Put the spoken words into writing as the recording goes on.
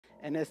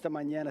en esta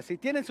mañana. Si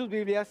tienen sus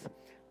Biblias,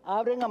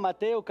 abren a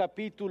Mateo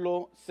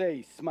capítulo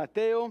 6.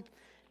 Mateo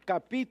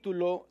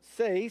capítulo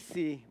 6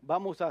 y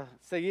vamos a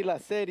seguir la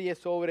serie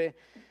sobre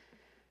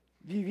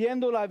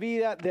viviendo la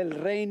vida del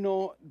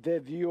reino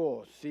de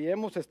Dios. Y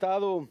hemos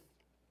estado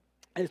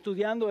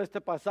estudiando este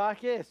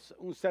pasaje. Es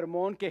un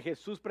sermón que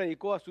Jesús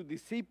predicó a sus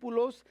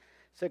discípulos.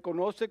 Se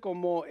conoce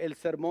como el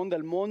Sermón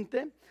del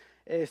Monte.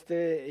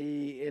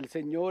 Y el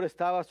Señor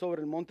estaba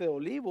sobre el Monte de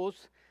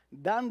Olivos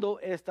dando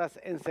estas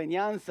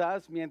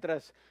enseñanzas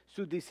mientras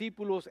sus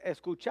discípulos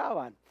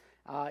escuchaban.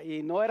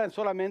 Y no eran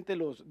solamente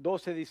los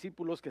 12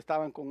 discípulos que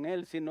estaban con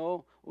él,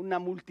 sino una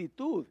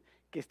multitud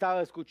que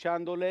estaba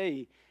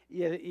escuchándole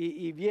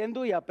y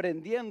viendo y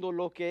aprendiendo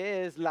lo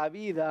que es la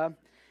vida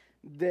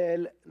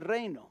del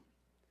reino.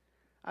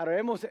 Ahora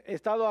hemos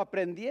estado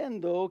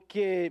aprendiendo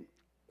que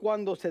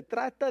cuando se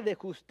trata de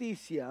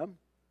justicia,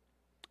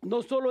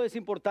 no solo es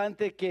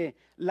importante que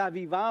la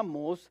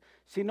vivamos,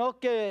 sino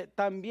que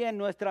también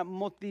nuestra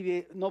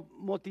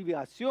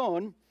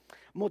motivación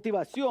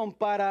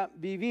para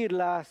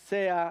vivirla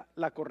sea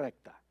la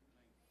correcta.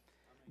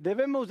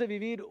 Debemos de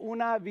vivir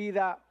una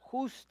vida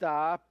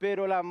justa,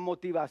 pero la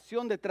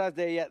motivación detrás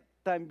de ella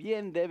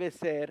también debe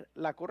ser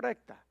la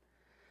correcta.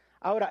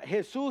 Ahora,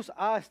 Jesús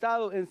ha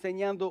estado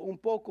enseñando un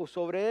poco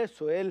sobre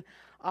eso. Él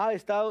ha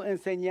estado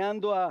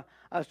enseñando a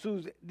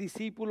sus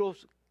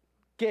discípulos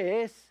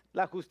qué es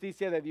la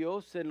justicia de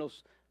Dios. En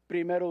los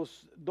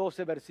primeros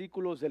 12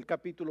 versículos del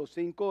capítulo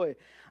 5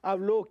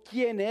 habló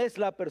quién es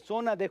la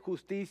persona de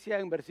justicia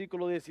en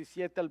versículo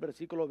 17 al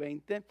versículo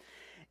 20.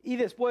 Y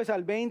después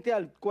al 20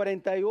 al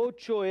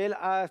 48 él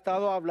ha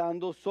estado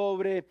hablando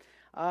sobre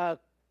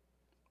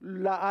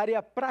la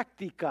área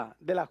práctica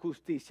de la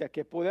justicia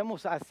que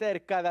podemos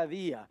hacer cada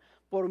día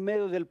por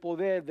medio del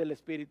poder del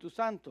Espíritu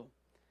Santo.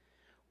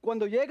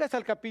 Cuando llegas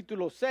al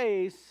capítulo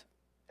 6,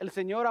 el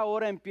Señor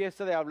ahora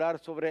empieza a hablar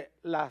sobre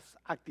las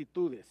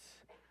actitudes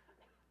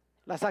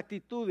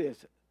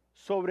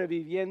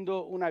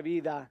sobreviviendo una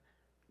vida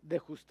de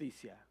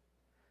justicia.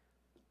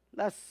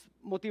 Las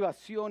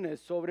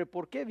motivaciones sobre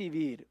por qué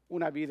vivir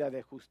una vida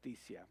de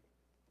justicia.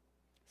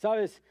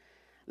 ¿Sabes?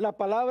 La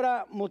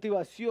palabra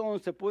motivación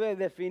se puede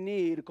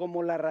definir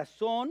como la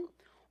razón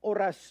o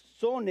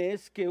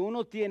razones que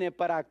uno tiene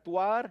para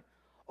actuar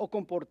o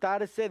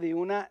comportarse de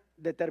una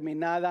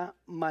determinada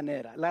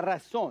manera. La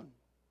razón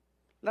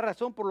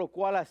por la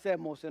cual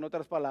hacemos, en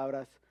otras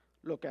palabras,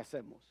 lo que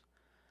hacemos.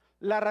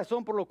 La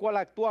razón por la cual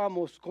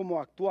actuamos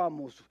como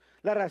actuamos.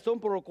 La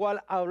razón por la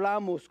cual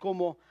hablamos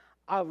como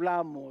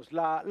hablamos.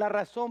 La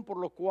razón por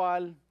la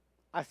cual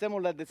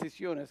hacemos las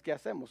decisiones que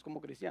hacemos como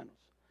cristianos.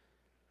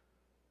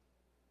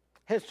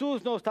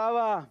 Jesús no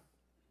estaba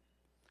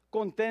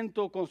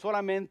contento con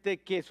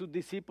solamente que sus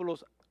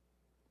discípulos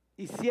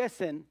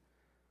hiciesen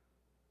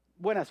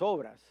buenas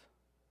obras.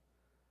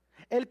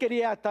 Él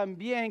quería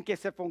también que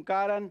se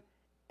enfocaran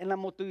en la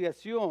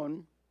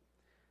motivación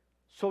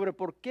sobre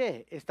por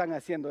qué están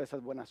haciendo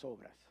esas buenas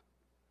obras.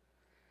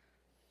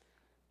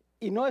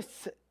 Y no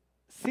es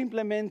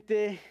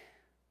simplemente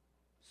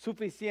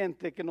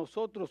suficiente que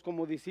nosotros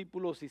como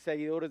discípulos y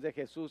seguidores de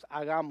Jesús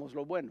hagamos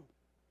lo bueno.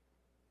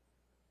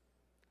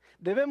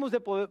 Debemos de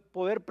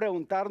poder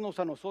preguntarnos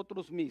a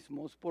nosotros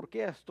mismos, ¿por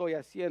qué estoy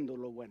haciendo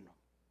lo bueno?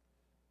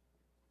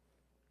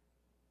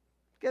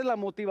 ¿Qué es la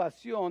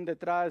motivación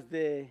detrás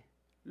de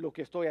lo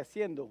que estoy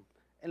haciendo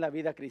en la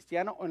vida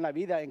cristiana o en la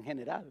vida en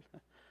general?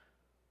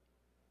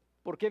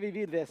 ¿Por qué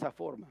vivir de esa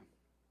forma?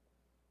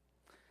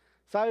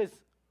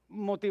 ¿Sabes?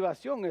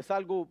 Motivación es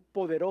algo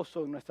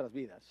poderoso en nuestras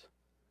vidas.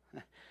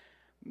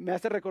 Me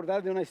hace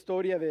recordar de una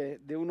historia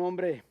de un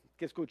hombre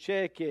que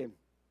escuché que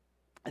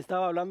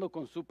estaba hablando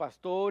con su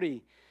pastor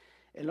y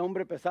el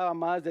hombre pesaba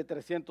más de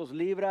 300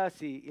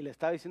 libras y le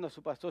estaba diciendo a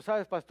su pastor,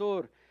 ¿sabes,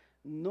 pastor?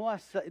 No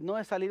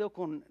he salido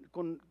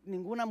con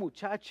ninguna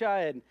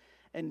muchacha en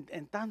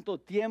tanto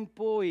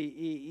tiempo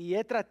y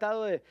he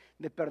tratado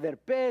de perder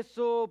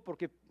peso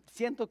porque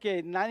siento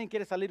que nadie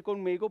quiere salir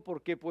conmigo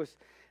porque pues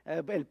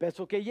el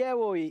peso que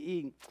llevo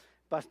y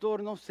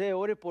pastor, no sé,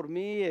 ore por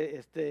mí,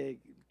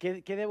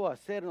 ¿qué debo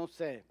hacer? No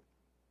sé.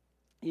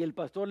 Y el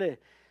pastor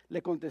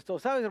le contestó,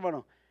 ¿sabes,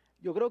 hermano?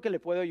 Yo creo que le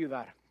puedo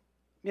ayudar.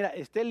 Mira,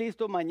 esté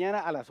listo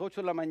mañana a las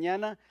 8 de la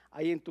mañana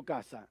ahí en tu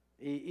casa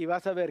y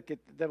vas a ver que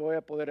te voy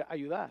a poder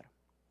ayudar.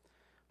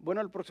 Bueno,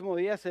 el próximo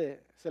día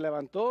se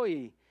levantó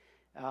y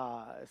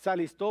se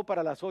alistó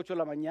para las 8 de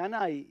la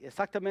mañana y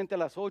exactamente a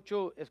las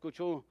 8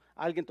 escuchó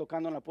a alguien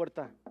tocando en la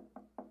puerta.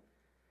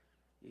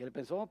 Y él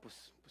pensó,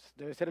 pues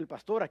debe ser el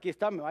pastor, aquí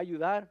está, me va a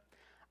ayudar.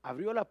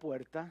 Abrió la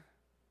puerta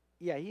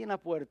y ahí en la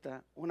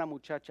puerta una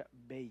muchacha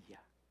bella,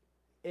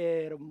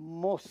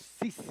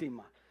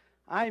 hermosísima.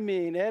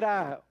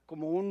 Era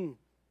como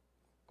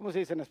 ¿cómo se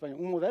dice en español?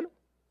 ¿Un modelo?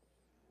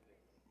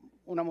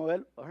 Una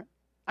modelo.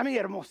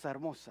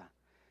 Hermosa.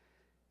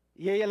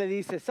 Y ella le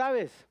dice,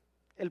 ¿sabes?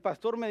 El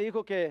pastor me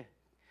dijo que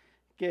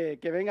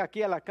venga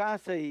aquí a la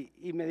casa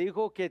y me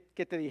dijo que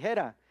te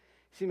dijera,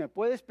 si me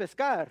puedes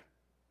pescar,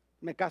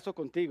 me caso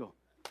contigo.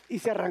 Y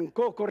se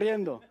arrancó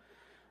corriendo.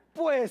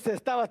 Pues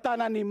estaba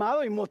tan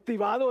animado y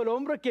motivado el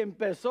hombre que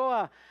empezó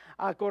a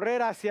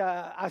correr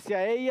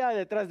hacia ella,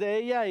 detrás de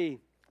ella,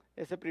 y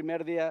ese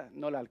primer día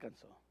no la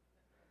alcanzó.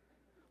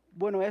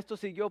 Bueno, esto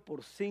siguió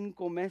por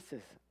 5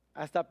 meses,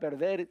 hasta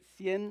perder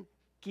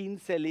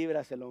 115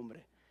 libras el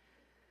hombre.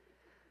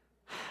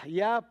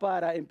 Ya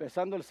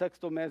empezando el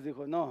 6º mes,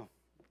 dijo, no,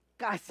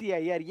 casi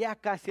ayer, ya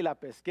casi la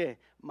pesqué,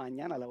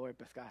 mañana la voy a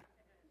pescar.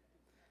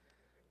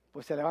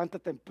 Pues se levanta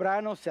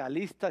temprano, se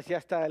alista, ya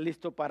está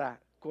listo para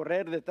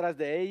correr detrás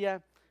de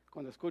ella.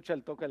 Cuando escucha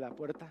el toque de la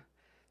puerta,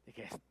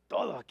 dije, es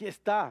todo, aquí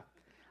está.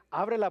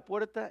 Abre la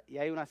puerta y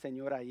hay una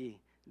señora allí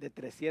de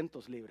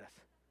 300 libras.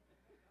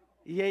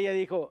 Y ella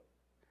dijo,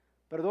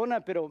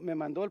 perdona, pero me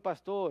mandó el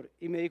pastor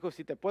y me dijo,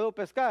 si te puedo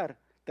pescar,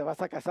 te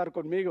vas a casar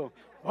conmigo.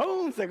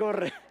 ¡Bum! Se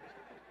corre.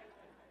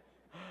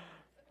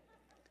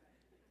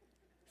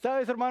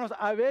 ¿Sabes, hermanos?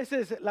 A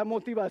veces la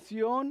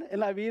motivación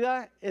en la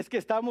vida es que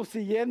estamos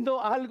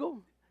siguiendo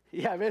algo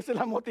y a veces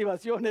la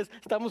motivación es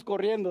estamos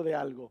corriendo de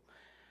algo.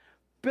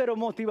 Pero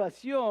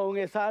motivación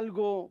es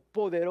algo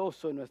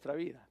poderoso en nuestra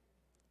vida.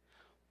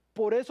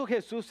 Por eso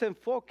Jesús se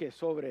enfoque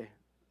sobre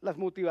las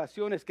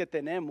motivaciones que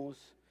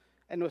tenemos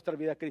en nuestra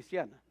vida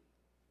cristiana.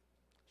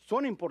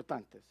 Son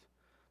importantes.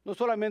 No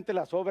solamente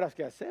las obras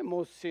que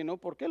hacemos, sino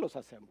por qué los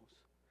hacemos.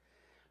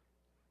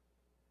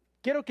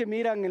 Quiero que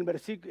miren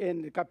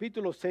en el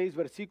capítulo 6,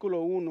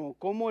 versículo 1,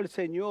 cómo el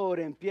Señor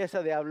empieza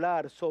a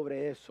hablar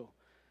sobre eso,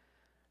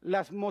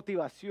 las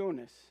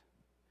motivaciones.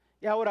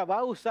 Y ahora va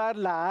a usar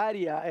el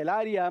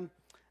área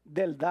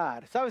del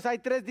dar. Sabes, hay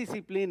 3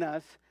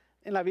 disciplinas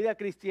en la vida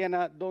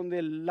cristiana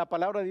donde la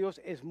palabra de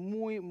Dios es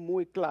muy,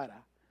 muy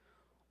clara.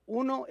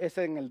 Uno es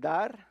en el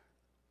dar,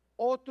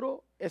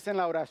 otro es en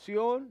la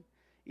oración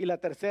y la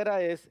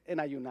tercera es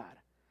en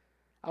ayunar.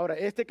 Ahora,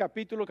 este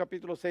capítulo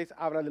 6,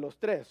 habla de los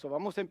 3. So,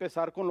 vamos a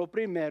empezar con lo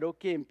primero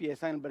que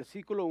empieza en el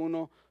versículo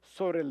 1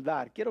 sobre el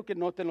dar. Quiero que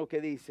noten lo que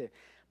dice.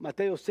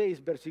 Mateo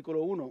 6,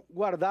 versículo 1.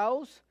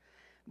 Guardaos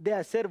de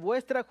hacer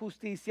vuestra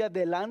justicia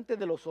delante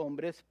de los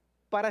hombres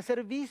para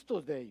ser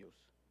vistos de ellos.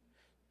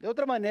 De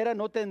otra manera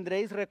no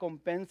tendréis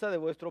recompensa de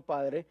vuestro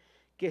Padre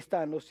que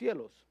está en los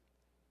cielos.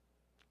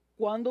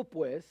 Cuando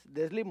pues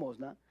des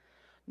limosna,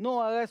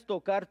 no hagas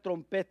tocar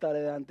trompeta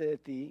delante de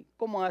ti,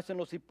 como hacen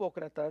los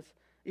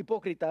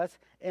hipócritas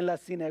en las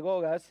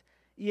sinagogas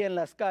y en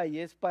las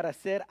calles para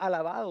ser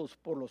alabados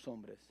por los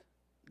hombres.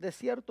 De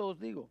cierto os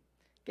digo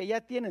que ya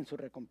tienen su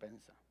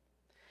recompensa.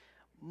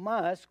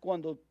 Mas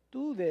cuando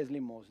tú des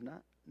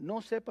limosna,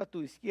 no sepa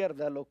tu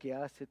izquierda lo que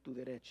hace tu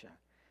derecha,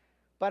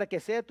 para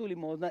que sea tu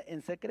limosna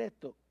en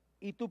secreto,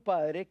 y tu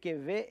Padre que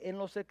ve en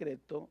lo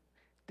secreto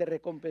te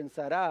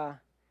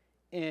recompensará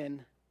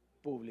en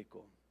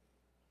público.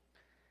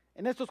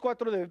 En estos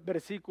 4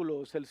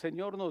 versículos el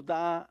Señor nos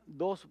da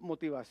 2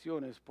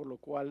 motivaciones por lo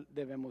cual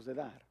debemos de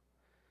dar.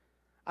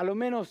 A lo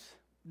menos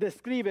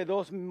describe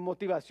 2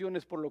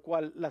 motivaciones por lo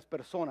cual las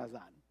personas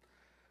dan.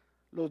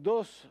 Los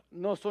 2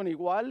 no son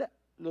igual,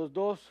 los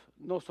 2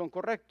 no son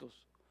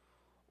correctos.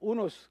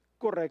 Uno es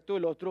correcto,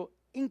 el otro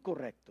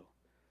incorrecto.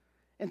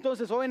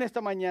 Entonces hoy en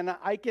esta mañana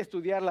hay que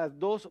estudiar las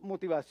 2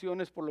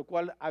 motivaciones por lo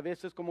cual a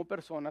veces como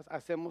personas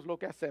hacemos lo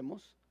que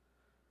hacemos.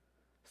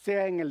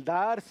 Sea en el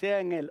dar, sea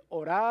en el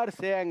orar,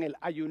 sea en el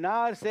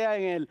ayunar, sea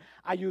en el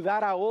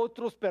ayudar a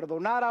otros,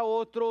 perdonar a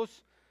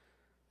otros.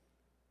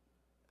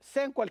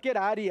 Sea en cualquier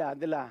área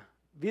de la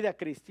vida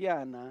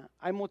cristiana,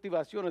 hay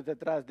motivaciones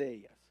detrás de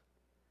ellas.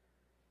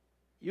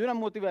 Y una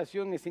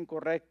motivación es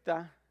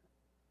incorrecta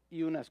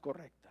y una es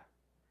correcta.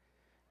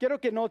 Quiero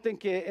que noten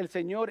que el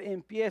Señor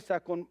empieza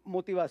con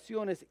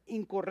motivaciones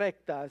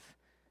incorrectas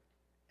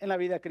en la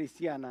vida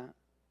cristiana.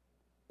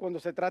 Cuando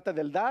se trata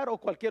del dar o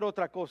cualquier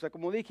otra cosa.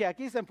 Como dije,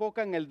 aquí se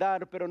enfoca en el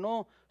dar, pero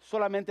no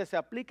solamente se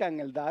aplica en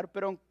el dar,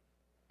 pero en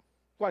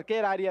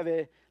cualquier área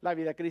de la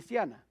vida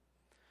cristiana.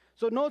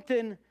 So,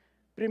 noten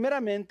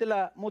primeramente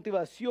la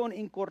motivación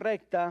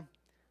incorrecta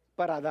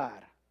para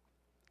dar.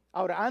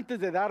 Ahora, antes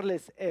de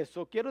darles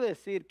eso, quiero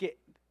decir que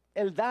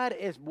el dar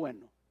es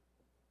bueno.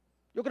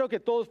 Yo creo que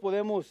todos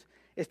podemos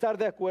estar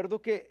de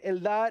acuerdo que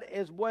el dar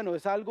es bueno,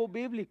 es algo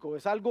bíblico,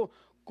 es algo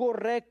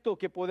correcto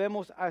que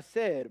podemos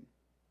hacer.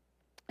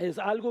 Es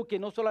algo que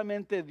no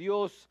solamente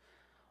Dios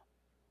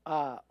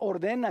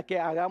ordena que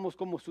hagamos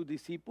como sus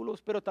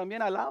discípulos, pero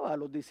también alaba a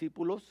los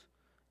discípulos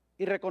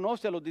y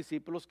reconoce a los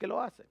discípulos que lo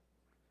hacen.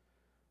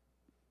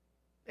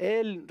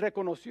 Él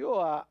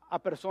reconoció a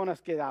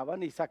personas que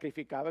daban y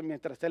sacrificaban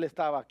mientras Él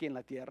estaba aquí en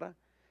la tierra.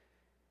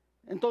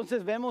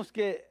 Entonces vemos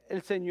que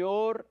el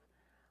Señor,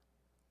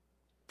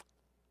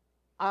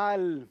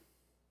 al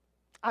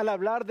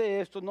hablar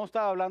de esto, no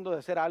estaba hablando de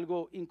hacer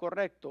algo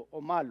incorrecto o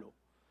malo.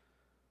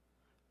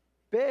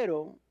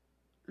 Pero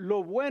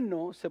lo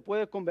bueno se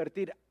puede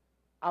convertir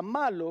a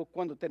malo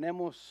cuando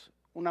tenemos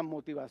una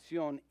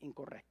motivación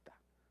incorrecta.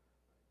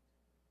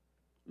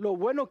 Lo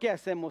bueno que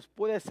hacemos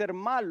puede ser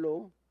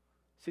malo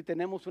si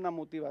tenemos una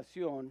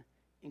motivación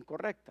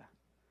incorrecta.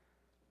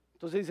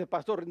 Entonces dice,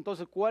 pastor,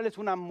 entonces, ¿cuál es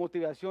una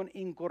motivación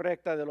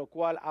incorrecta de lo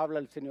cual habla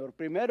el Señor?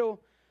 Primero,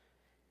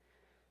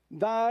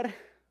 dar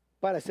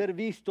para ser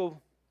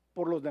visto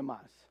por los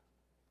demás.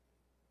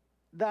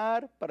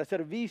 Dar para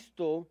ser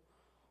visto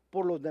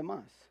por los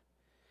demás.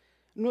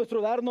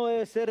 Nuestro dar no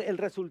debe ser el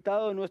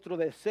resultado de nuestro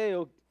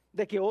deseo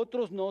de que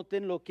otros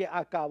noten lo que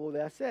acabo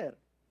de hacer.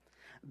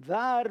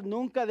 Dar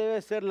nunca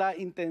debe ser la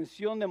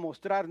intención de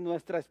mostrar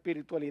nuestra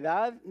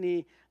espiritualidad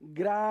ni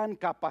gran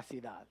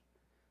capacidad.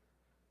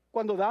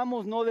 Cuando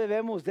damos no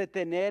debemos de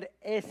tener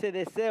ese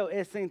deseo,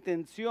 esa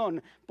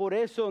intención. Por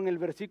eso en el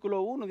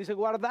versículo 1 dice,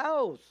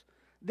 guardaos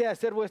de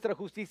hacer vuestra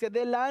justicia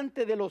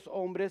delante de los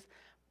hombres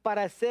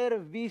para ser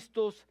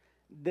vistos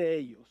de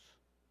ellos.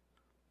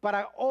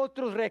 Para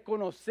otros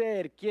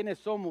reconocer quiénes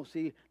somos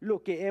y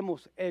lo que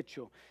hemos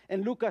hecho.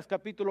 En Lucas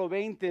capítulo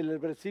 20, en los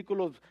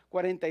versículos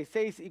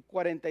 46 y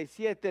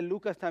 47,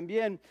 Lucas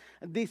también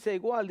dice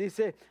igual,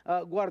 dice,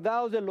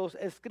 guardaos de los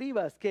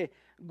escribas que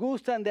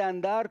gustan de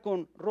andar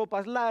con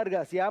ropas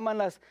largas y aman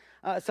las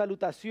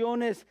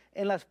salutaciones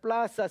en las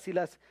plazas y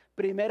las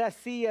primeras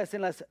sillas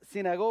en las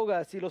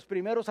sinagogas y los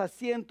primeros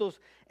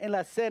asientos en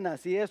las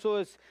cenas. Y eso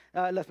es,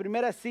 las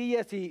primeras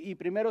sillas y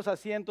primeros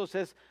asientos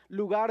es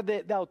lugar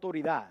de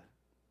autoridad,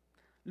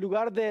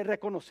 lugar de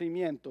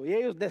reconocimiento. Y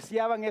ellos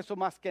deseaban eso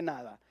más que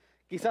nada.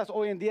 Quizás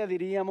hoy en día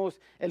diríamos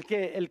el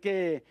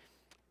que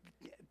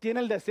tiene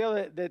el deseo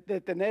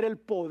de tener el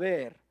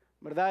poder,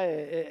 ¿verdad?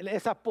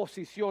 Esa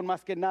posición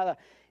más que nada.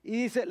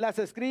 Y dice, las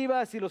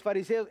escribas y los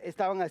fariseos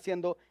estaban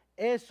haciendo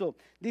eso.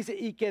 Dice,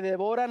 y que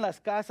devoran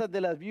las casas de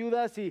las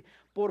viudas y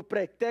por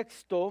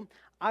pretexto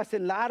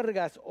hacen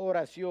largas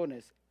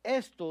oraciones.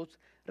 Estos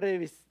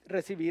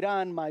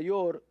recibirán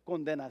mayor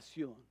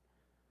condenación.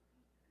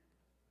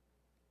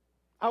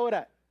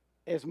 Ahora,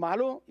 ¿es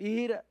malo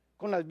ir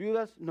con las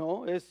viudas?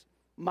 No. ¿Es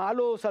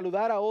malo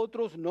saludar a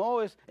otros?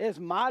 No. ¿Es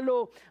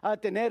malo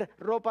tener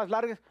ropas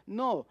largas?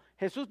 No.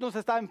 Jesús no se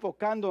estaba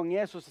enfocando en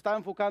eso, se estaba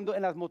enfocando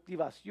en las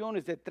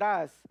motivaciones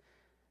detrás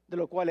de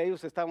lo cual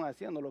ellos estaban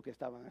haciendo lo que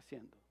estaban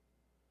haciendo.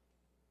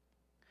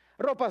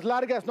 Ropas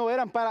largas no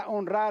eran para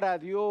honrar a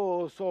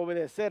Dios o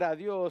obedecer a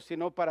Dios,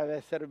 sino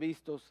para ser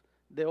vistos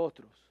de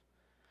otros.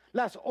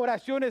 Las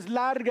oraciones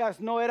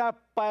largas no era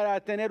para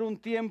tener un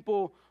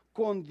tiempo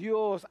con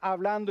Dios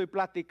hablando y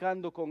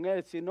platicando con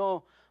Él,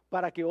 sino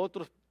para que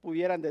otros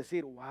pudieran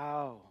decir,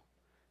 wow,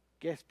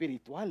 qué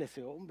espiritual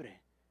ese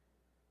hombre.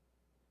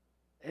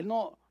 Él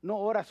no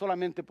ora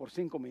solamente por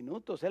 5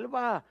 minutos, Él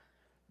va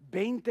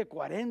 20,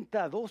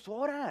 40, 2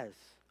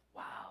 horas.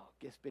 Wow,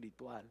 qué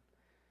espiritual.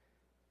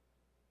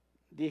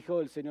 Dijo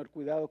el Señor,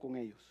 cuidado con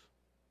ellos,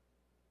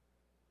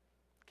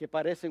 que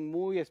parecen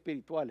muy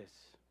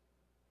espirituales,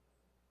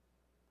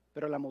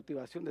 pero la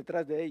motivación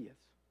detrás de ellas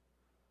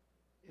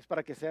es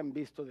para que sean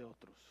vistos de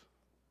otros.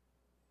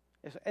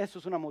 Eso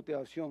es una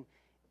motivación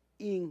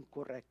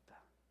incorrecta.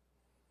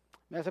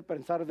 Me hace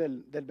pensar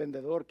del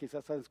vendedor,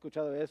 quizás has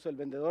escuchado eso, el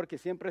vendedor que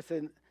siempre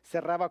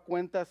cerraba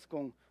cuentas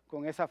con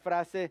esa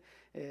frase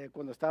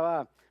cuando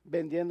estaba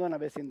vendiendo en la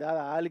vecindad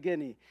a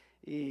alguien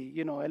y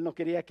él no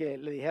quería que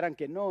le dijeran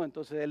que no,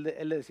 entonces él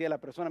le decía a la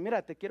persona,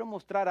 mira, te quiero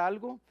mostrar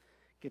algo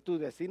que tus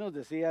vecinos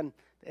decían,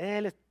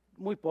 él es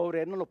muy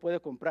pobre, él no lo puede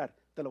comprar,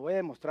 te lo voy a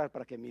demostrar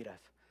para que miras.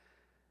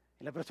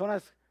 Y las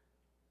personas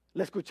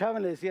le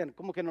escuchaban y le decían,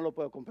 ¿cómo que no lo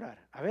puedo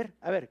comprar? A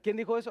ver, ¿quién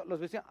dijo eso? Los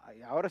vecinos,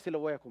 ay, ahora sí lo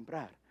voy a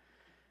comprar.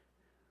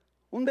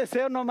 Un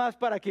deseo nomás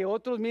para que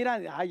otros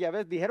miran, ay, ya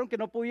ves, dijeron que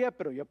no podía,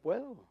 pero yo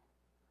puedo.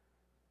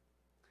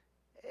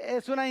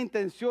 Es una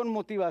intención,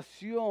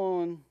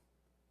 motivación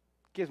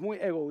que es muy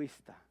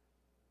egoísta.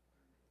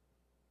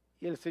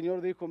 Y el Señor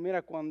dijo,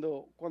 mira,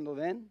 cuando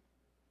den,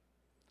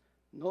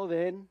 no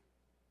den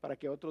para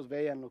que otros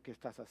vean lo que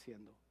estás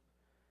haciendo.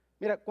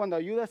 Mira, cuando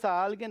ayudas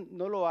a alguien,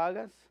 no lo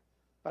hagas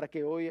para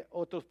que hoy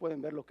otros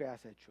puedan ver lo que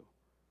has hecho.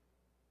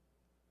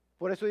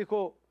 Por eso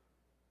dijo,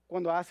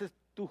 cuando haces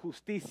tu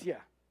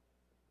justicia.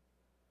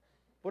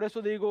 Por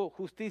eso digo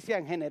justicia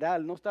en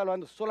general, no está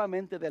hablando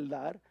solamente del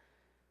dar,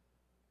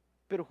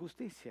 pero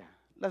justicia.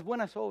 Las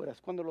buenas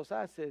obras, cuando los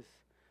haces,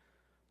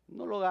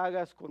 no lo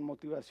hagas con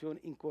motivación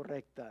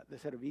incorrecta de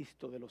ser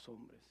visto de los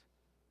hombres.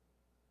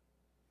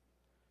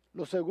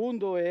 Lo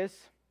segundo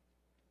es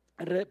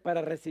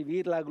para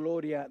recibir la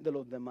gloria de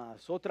los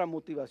demás. Otra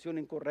motivación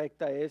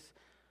incorrecta es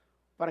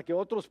para que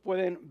otros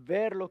puedan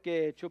ver lo que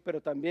he hecho,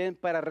 pero también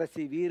para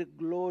recibir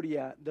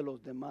gloria de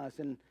los demás.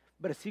 En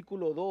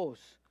versículo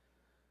 2,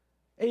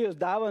 ellos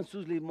daban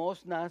sus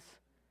limosnas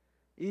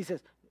y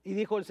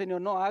dijo el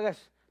Señor, no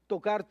hagas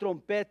tocar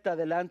trompeta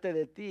delante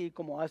de ti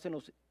como hacen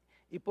los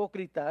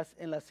hipócritas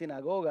en las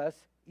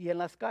sinagogas y en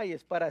las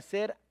calles para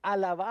ser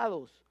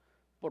alabados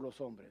por los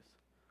hombres.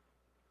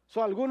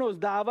 Algunos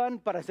daban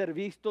para ser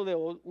vistos de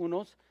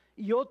unos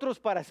y otros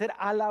para ser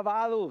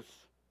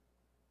alabados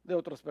de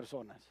otras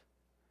personas.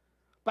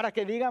 Para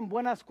que digan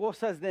buenas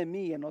cosas de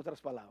mí, en otras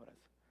palabras.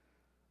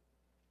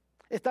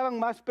 Estaban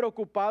más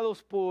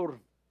preocupados por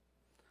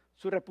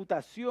su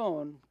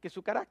reputación que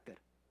su carácter.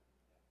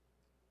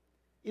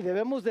 Y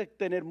debemos de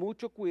tener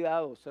mucho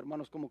cuidado,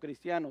 hermanos, como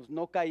cristianos,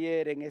 no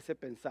caer en ese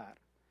pensar.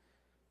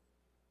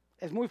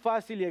 Es muy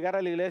fácil llegar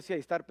a la iglesia y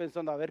estar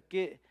pensando, a ver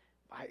qué,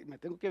 me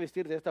tengo que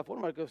vestir de esta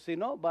forma, porque si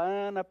no,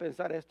 van a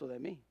pensar esto de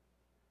mí.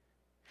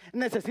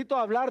 Necesito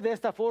hablar de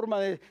esta forma,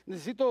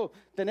 necesito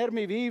tener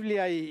mi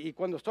Biblia y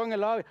cuando estoy en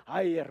el lado,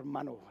 ay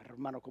hermano,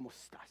 ¿cómo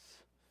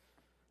estás?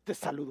 Te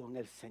saludo en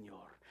el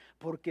Señor.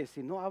 Porque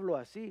si no hablo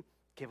así,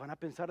 ¿qué van a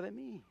pensar de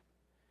mí?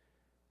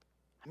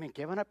 Amén,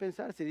 ¿qué van a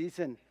pensar si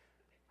dicen,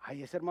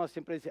 ay, ese hermano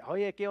siempre dice,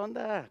 oye, ¿qué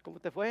onda? ¿Cómo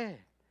te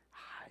fue?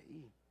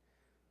 Ay,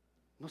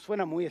 no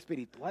suena muy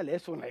espiritual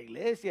eso en la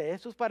iglesia,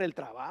 eso es para el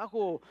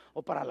trabajo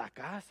o para la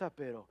casa,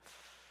 pero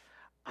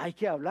hay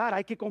que hablar,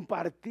 hay que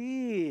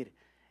compartir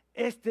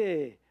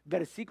este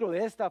versículo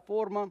de esta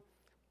forma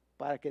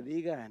para que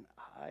digan,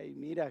 ay,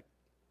 mira,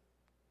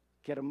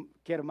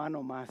 qué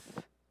hermano más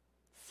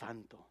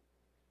santo.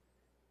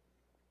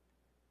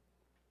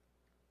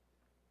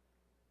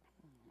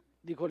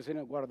 Dijo el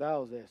Señor,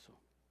 guardaos de eso,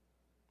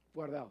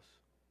 guardaos.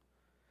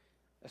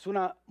 Es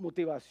una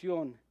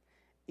motivación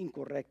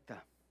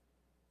incorrecta.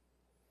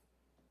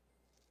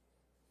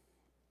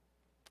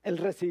 El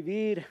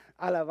recibir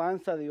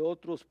alabanza de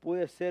otros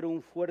puede ser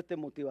una fuerte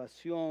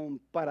motivación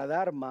para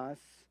dar más,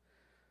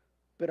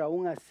 pero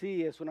aún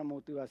así es una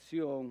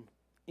motivación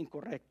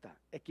incorrecta,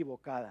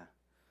 equivocada.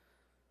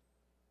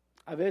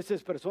 A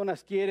veces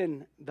personas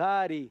quieren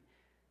dar y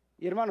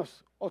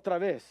hermanos, otra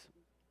vez,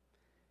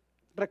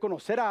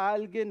 reconocer a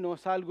alguien no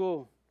es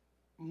algo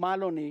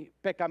malo ni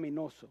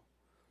pecaminoso.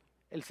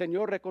 El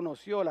Señor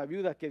reconoció a la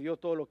viuda que dio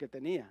todo lo que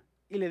tenía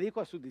y le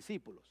dijo a sus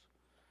discípulos.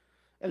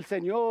 El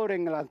Señor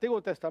en el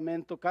Antiguo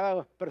Testamento,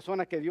 cada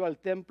persona que dio al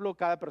templo,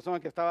 cada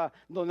persona que estaba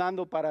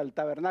donando para el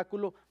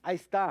tabernáculo, ahí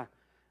está,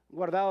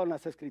 guardado en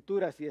las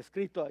Escrituras y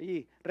escrito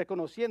ahí,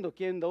 reconociendo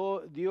quién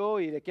dio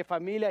y de qué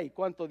familia y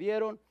cuánto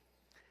dieron.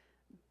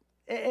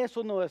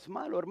 Eso no es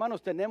malo,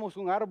 hermanos. Tenemos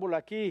un árbol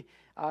aquí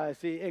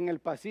en el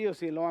pasillo,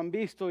 si lo han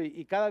visto,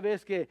 y cada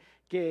vez que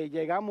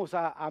llegamos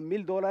a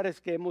 $1,000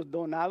 que hemos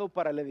donado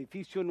para el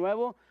edificio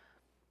nuevo,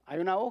 hay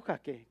una hoja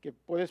que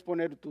puedes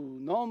poner tu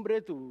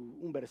nombre,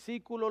 un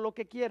versículo, lo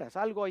que quieras,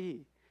 algo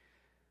ahí.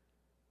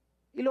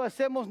 Y lo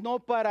hacemos no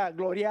para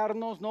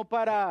gloriarnos, no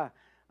para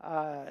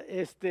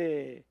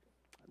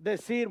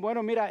decir,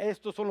 bueno, mira,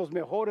 estos son los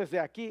mejores de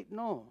aquí.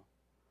 No.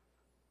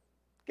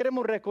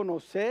 Queremos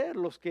reconocer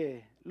lo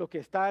que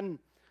están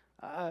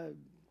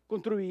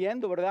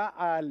contribuyendo, ¿verdad?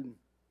 Al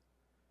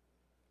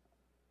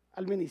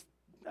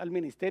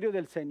ministerio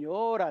del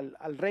Señor,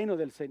 al reino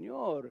del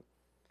Señor.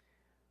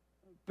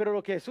 Pero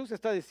lo que Jesús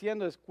está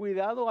diciendo es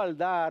cuidado al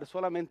dar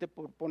solamente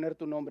por poner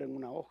tu nombre en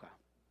una hoja.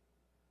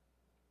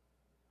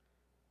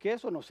 Que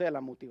eso no sea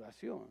la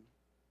motivación.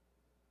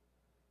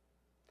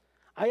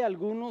 Hay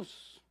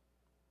algunos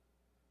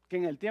que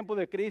en el tiempo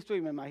de Cristo,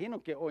 y me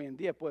imagino que hoy en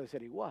día puede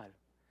ser igual,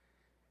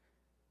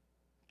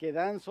 que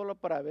dan solo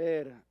para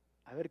ver,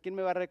 a ver quién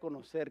me va a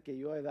reconocer que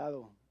yo he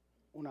dado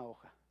una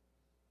hoja,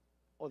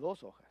 o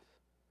 2 hojas,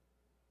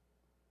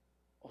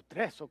 o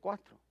 3 o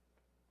 4.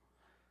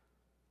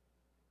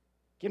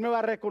 ¿Quién me va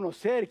a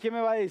reconocer? ¿Quién me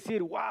va a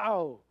decir,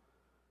 wow,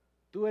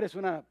 tú eres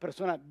una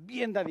persona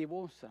bien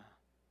dadivosa?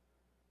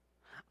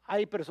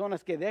 Hay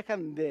personas que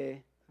dejan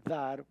de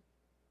dar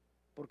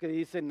porque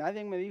dicen,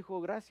 nadie me dijo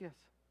gracias.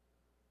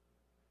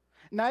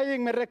 Nadie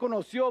me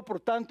reconoció por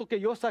tanto que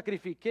yo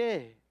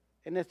sacrifiqué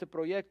en este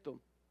proyecto,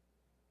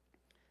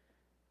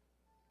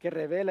 que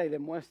revela y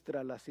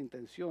demuestra las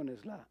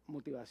intenciones, la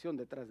motivación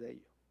detrás de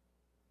ello.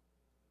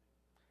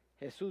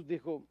 Jesús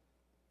dijo,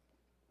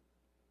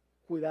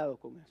 cuidado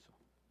con eso.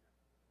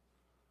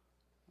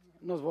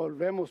 Nos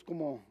volvemos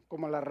como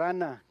la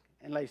rana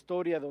en la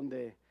historia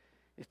donde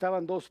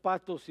estaban 2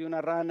 patos y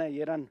una rana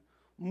y eran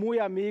muy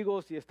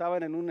amigos y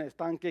estaban en un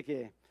estanque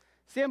que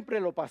siempre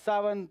lo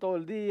pasaban todo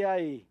el día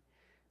y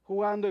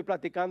jugando y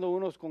platicando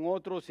unos con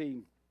otros,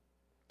 y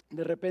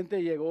de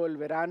repente llegó el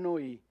verano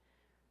y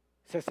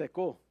se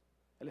secó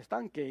el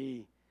estanque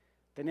y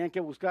tenían que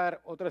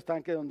buscar otro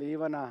estanque donde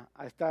iban a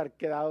estar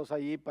quedados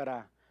allí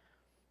para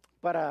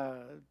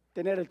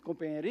tener el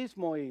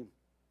compañerismo, y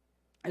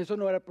eso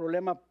no era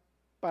problema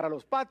para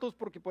los patos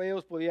porque pues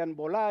ellos podían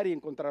volar y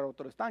encontrar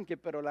otro estanque,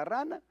 pero la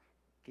rana,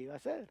 ¿qué iba a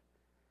hacer?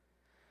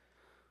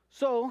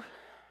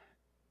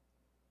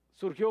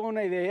 Surgió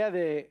una idea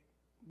de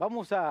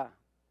vamos a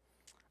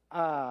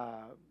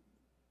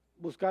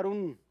buscar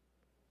un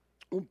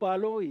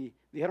palo, y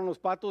dijeron los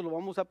patos, lo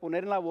vamos a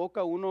poner en la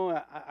boca, uno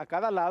a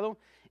cada lado,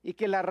 y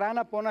que la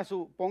rana ponga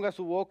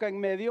su boca en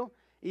medio,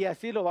 y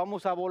así lo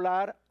vamos a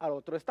volar al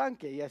otro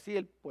estanque, y así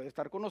él puede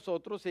estar con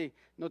nosotros y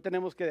no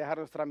tenemos que dejar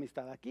nuestra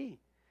amistad aquí.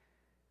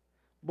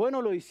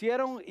 Bueno, lo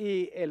hicieron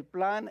y el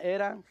plan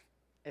era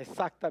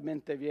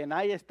exactamente bien.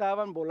 Ahí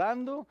estaban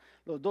volando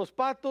los 2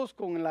 patos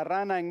con la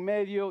rana en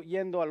medio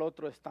yendo al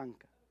otro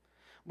estanque.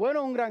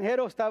 Bueno, un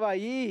granjero estaba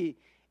allí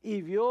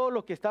y vio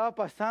lo que estaba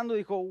pasando y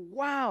dijo,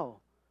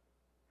 wow,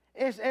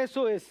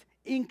 eso es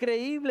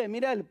increíble,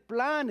 mira el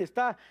plan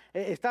está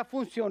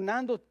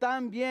funcionando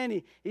tan bien.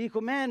 Y dijo,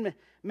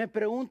 me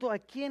pregunto a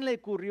quién le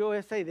ocurrió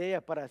esa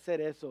idea para hacer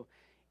eso.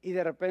 Y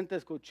de repente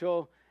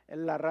escuchó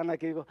la rana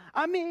que dijo,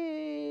 a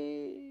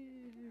mí.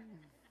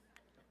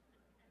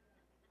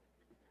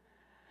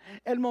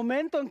 El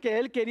momento en que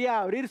él quería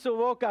abrir su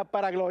boca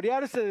para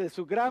gloriarse de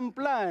su gran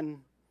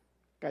plan,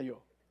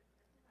 cayó.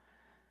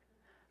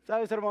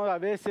 Sabes, hermano, a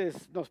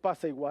veces nos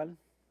pasa igual.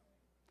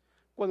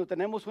 Cuando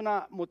tenemos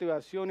una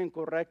motivación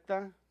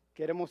incorrecta,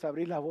 queremos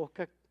abrir la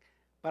boca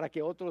para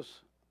que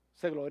otros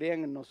se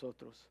gloríen en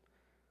nosotros,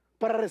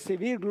 para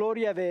recibir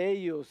gloria de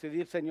ellos y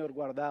decir, Señor,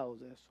 guardaos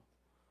de eso.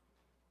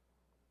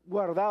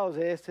 Guardaos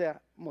de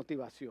esa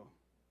motivación.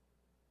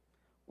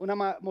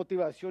 Una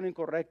motivación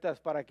incorrecta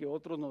es para que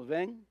otros nos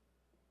ven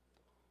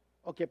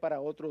o que para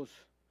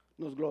otros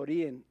nos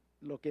gloríen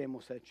lo que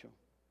hemos hecho.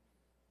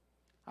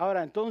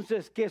 Ahora,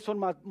 entonces, ¿qué son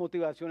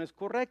motivaciones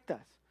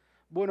correctas?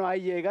 Bueno,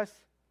 ahí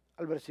llegas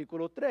al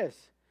versículo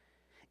 3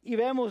 y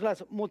vemos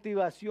las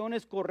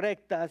motivaciones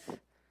correctas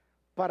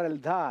para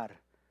el dar,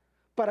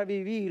 para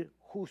vivir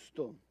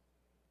justo.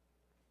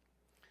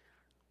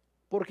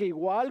 Porque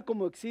igual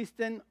como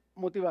existen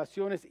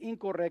motivaciones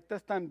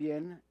incorrectas,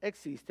 también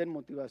existen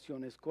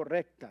motivaciones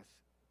correctas.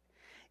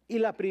 Y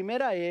la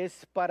primera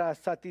es para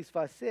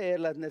satisfacer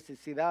las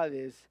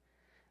necesidades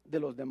de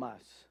los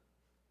demás.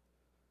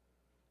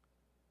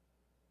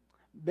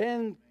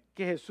 Ven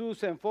que Jesús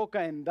se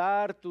enfoca en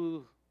dar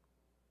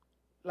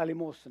la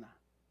limosna.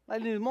 La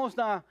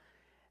limosna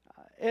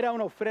era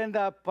una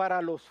ofrenda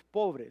para los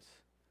pobres,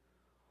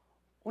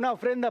 una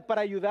ofrenda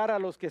para ayudar a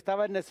los que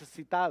estaban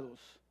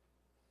necesitados.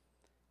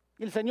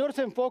 Y el Señor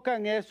se enfoca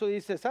en eso y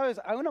dice, ¿sabes?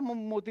 Hay una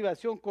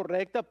motivación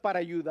correcta para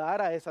ayudar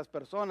a esas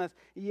personas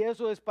y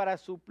eso es para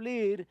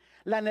suplir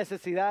la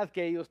necesidad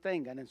que ellos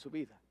tengan en su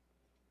vida.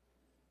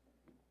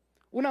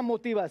 Una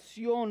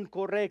motivación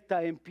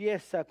correcta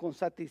empieza con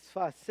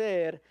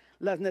satisfacer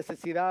las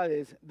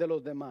necesidades de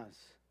los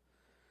demás.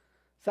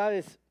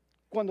 ¿Sabes?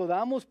 Cuando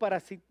damos para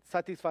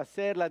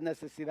satisfacer las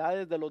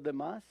necesidades de los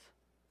demás,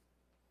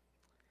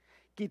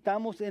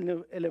 quitamos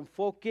el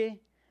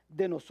enfoque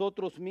de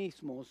nosotros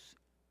mismos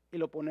y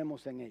lo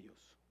ponemos en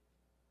ellos.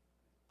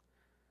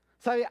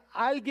 ¿Sabe?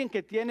 Alguien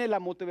que tiene la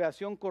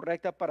motivación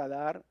correcta para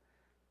dar,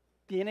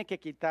 tiene que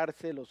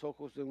quitarse los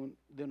ojos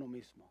de uno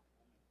mismo.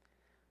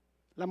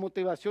 La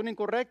motivación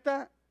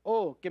incorrecta,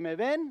 que me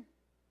ven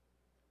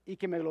y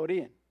que me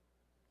gloríen,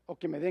 o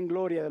que me den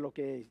gloria de lo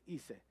que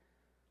hice.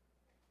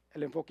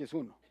 El enfoque es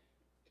uno.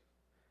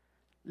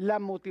 La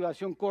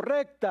motivación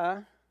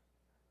correcta,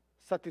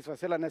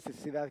 satisfacer la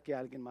necesidad que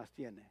alguien más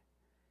tiene.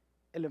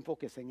 El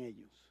enfoque es en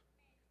ellos.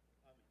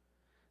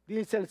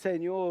 Dice el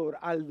Señor,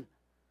 al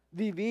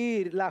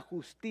vivir la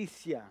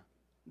justicia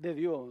de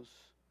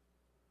Dios,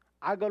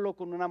 hágalo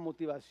con una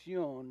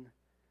motivación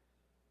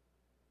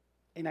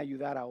en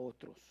ayudar a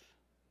otros,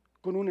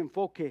 con un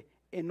enfoque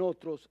en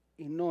otros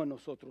y no en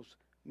nosotros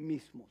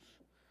mismos.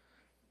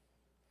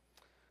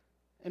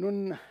 En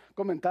un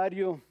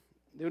comentario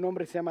de un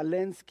hombre que se llama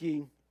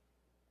Lenski,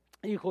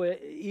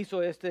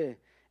 hizo este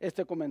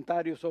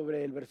comentario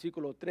sobre el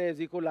versículo 3.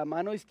 Dijo, la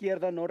mano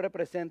izquierda no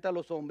representa a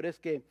los hombres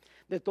que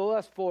de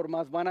todas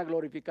formas van a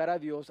glorificar a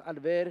Dios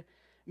al ver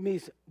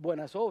mis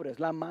buenas obras.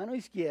 La mano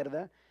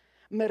izquierda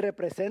me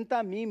representa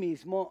a mí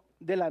mismo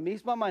de la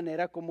misma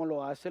manera como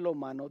lo hace la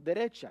mano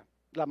derecha.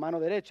 La mano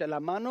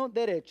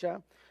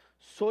derecha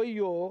soy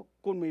yo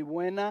con mi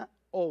buena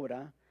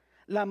obra.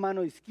 La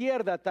mano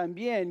izquierda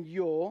también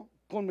yo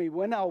con mi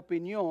buena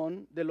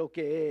opinión de lo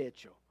que he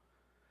hecho.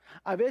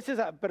 A veces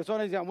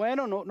personas dicen,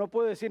 bueno, no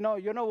puedo decir, no,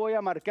 yo no voy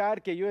a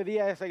marcar que yo di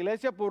a esa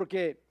iglesia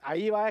porque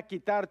ahí va a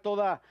quitar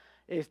toda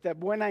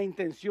buena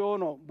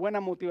intención o buena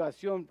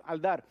motivación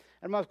al dar.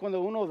 Además,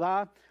 cuando uno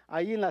da,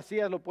 ahí en las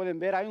sillas lo pueden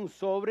ver, hay un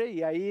sobre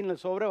y ahí en el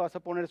sobre vas a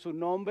poner su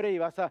nombre y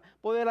vas a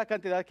poner la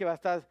cantidad que vas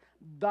a estar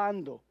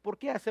dando. ¿Por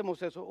qué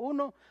hacemos eso?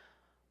 Uno,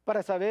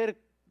 para saber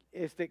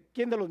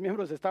quién de los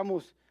miembros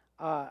estamos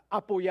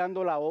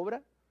apoyando la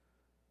obra.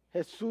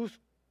 Jesús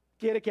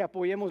quiere que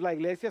apoyemos la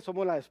iglesia,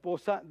 somos la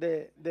esposa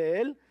de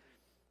él.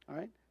 All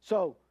right?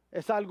 So,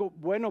 es algo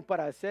bueno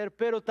para hacer,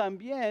 pero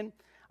también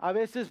a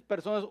veces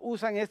personas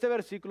usan este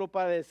versículo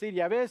para decir,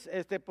 ya ves,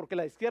 porque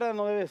la izquierda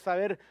no debe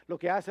saber lo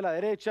que hace la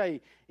derecha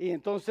y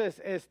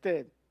entonces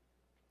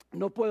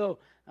no puedo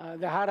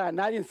dejar a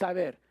nadie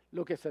saber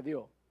lo que se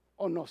dio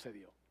o no se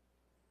dio.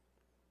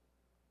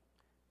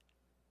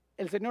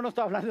 El Señor no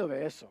está hablando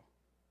de eso,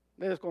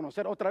 de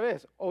desconocer otra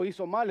vez, o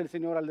hizo mal el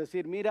Señor al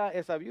decir, mira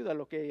esa viuda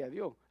lo que ella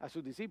dio a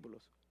sus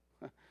discípulos.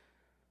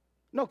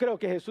 No creo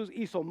que Jesús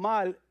hizo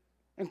mal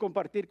en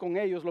compartir con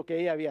ellos lo que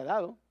ella había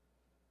dado.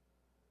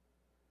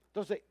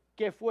 Entonces,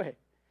 ¿qué fue?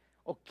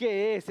 ¿O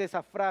qué es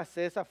esa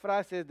frase? Esa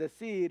frase es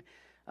decir,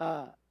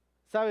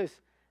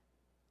 sabes,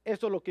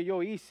 esto es lo que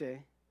yo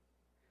hice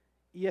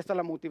y esta es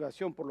la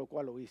motivación por lo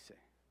cual lo hice.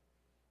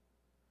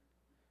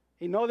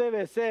 Y no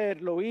debe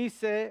ser, lo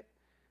hice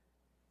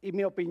y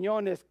mi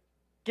opinión es,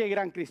 qué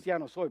gran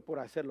cristiano soy por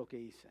hacer lo que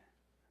hice.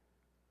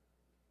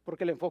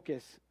 Porque el enfoque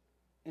es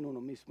en uno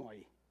mismo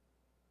ahí.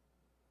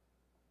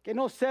 Que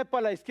no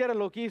sepa la izquierda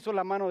lo que hizo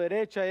la mano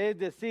derecha, es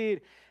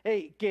decir,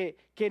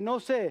 que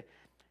no sé,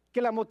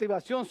 que la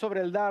motivación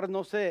sobre el dar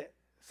no se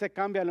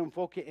cambia el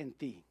enfoque en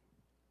ti.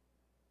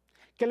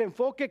 Que el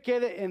enfoque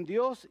quede en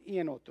Dios y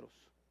en otros.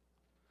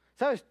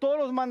 ¿Sabes? Todos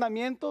los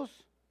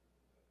mandamientos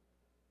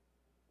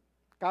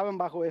caben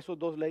bajo esas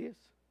dos leyes.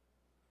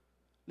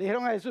 Le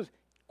dijeron a Jesús,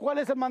 ¿Cuál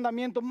es el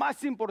mandamiento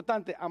más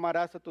importante?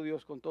 Amarás a tu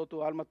Dios con todo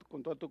tu alma,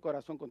 con todo tu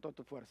corazón, con todas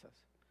tus fuerzas.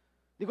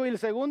 Dijo, y el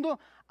segundo,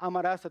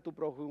 amarás a tu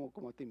prójimo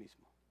como a ti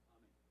mismo.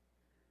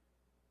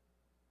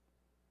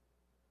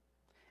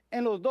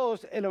 En los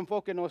dos, el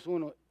enfoque no es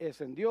uno,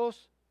 es en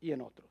Dios y en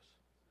otros.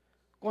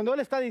 Cuando Él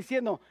está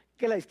diciendo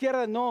que la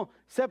izquierda no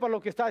sepa lo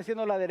que está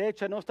diciendo la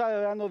derecha, no está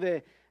hablando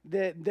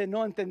de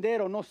no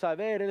entender o no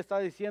saber. Él está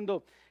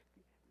diciendo,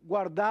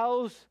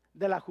 guardaos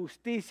de la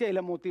justicia y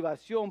la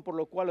motivación por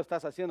lo cual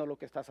estás haciendo lo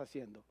que estás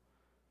haciendo.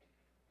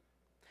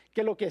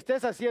 Que lo que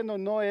estés haciendo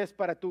no es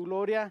para tu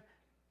gloria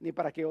ni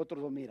para que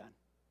otros lo miran.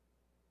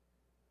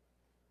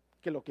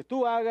 Que lo que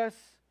tú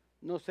hagas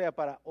no sea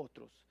para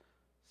otros,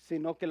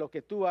 sino que lo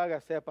que tú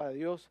hagas sea para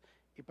Dios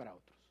y para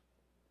otros.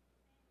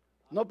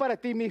 No para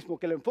ti mismo,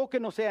 que el enfoque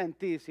no sea en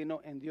ti,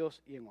 sino en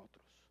Dios y en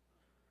otros.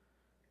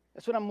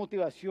 Es una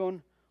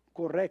motivación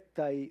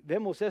correcta y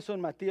vemos eso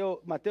en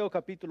Mateo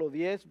capítulo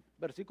 10,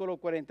 versículo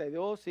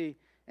 42 y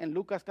en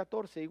Lucas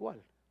 14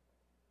 igual.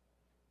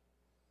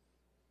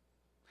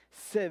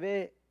 Se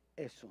ve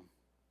eso.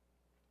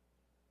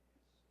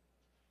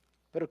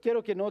 Pero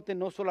quiero que noten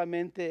no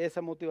solamente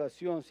esa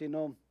motivación,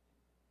 sino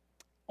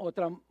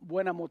otra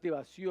buena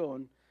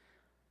motivación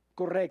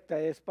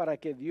correcta es para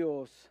que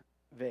Dios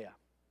vea.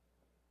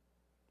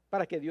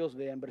 Para que Dios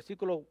vea. En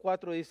versículo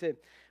 4 dice,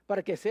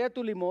 para que sea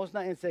tu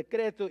limosna en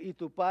secreto y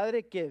tu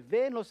Padre que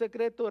ve en lo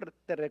secreto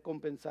te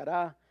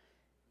recompensará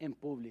en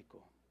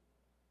público.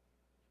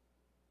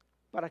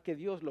 Para que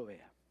Dios lo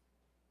vea.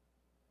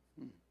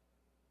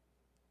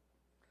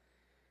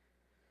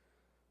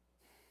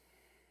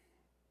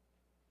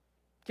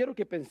 Quiero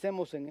que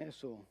pensemos en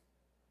eso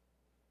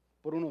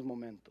por unos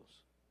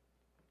momentos.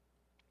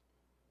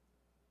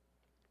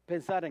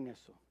 Pensar en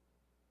eso.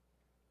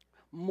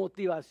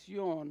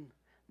 Motivación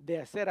de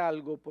hacer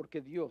algo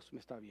porque Dios me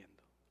está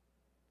viendo.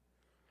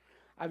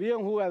 Había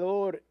un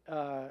jugador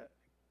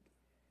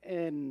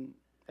en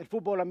el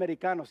fútbol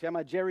americano, se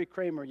llama Jerry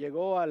Kramer,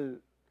 llegó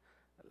al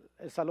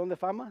Salón de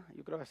Fama,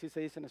 yo creo que así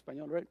se dice en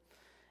español,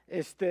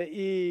 right?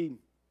 Y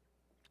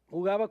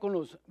jugaba con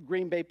los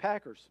Green Bay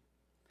Packers.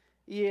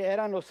 Y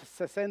eran los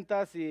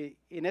 60s y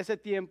en ese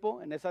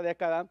tiempo, en esa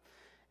década,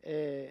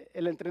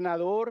 el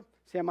entrenador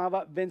se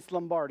llamaba Vince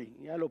Lombardi.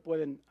 Ya lo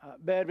pueden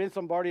ver. Vince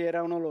Lombardi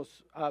era uno de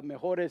los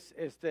mejores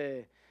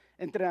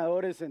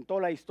entrenadores en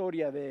toda la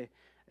historia de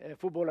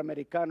fútbol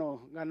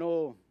americano.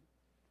 Ganó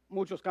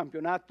muchos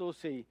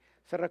campeonatos y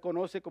se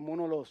reconoce como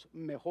uno de los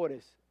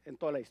mejores en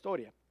toda la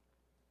historia.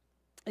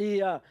 Y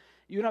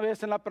una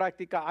vez en la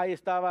práctica, ahí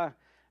estaba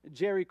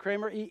Jerry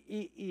Kramer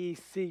y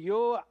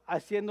siguió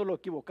haciendo lo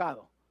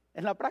equivocado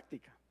en la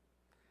práctica.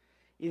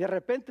 Y de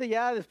repente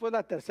ya después de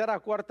la tercera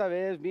o cuarta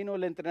vez vino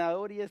el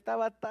entrenador y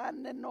estaba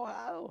tan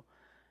enojado.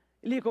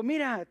 Y le dijo,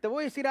 mira, te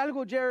voy a decir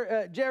algo,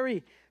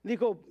 Jerry.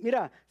 Dijo,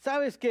 mira,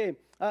 sabes que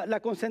la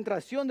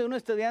concentración de un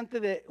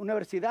estudiante de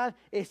universidad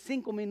es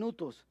 5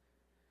 minutos.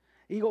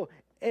 Digo,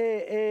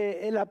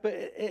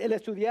 el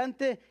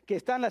estudiante que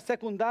está en la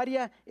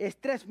secundaria es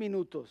 3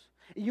 minutos.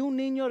 Y un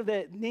niño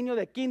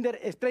de kinder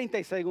es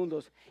 30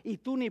 segundos. Y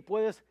tú ni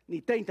puedes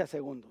ni 30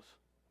 segundos.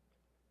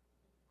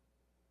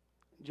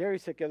 Jerry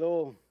se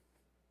quedó,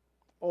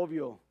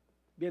 obvio,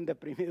 bien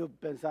deprimido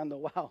pensando,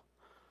 wow,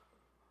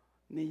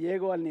 ni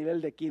llego al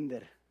nivel de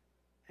kinder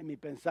en mi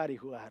pensar y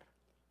jugar.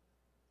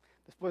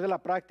 Después de la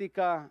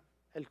práctica,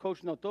 el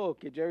coach notó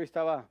que Jerry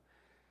estaba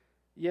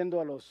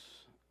yendo a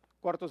los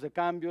cuartos de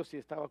cambios y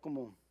estaba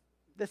como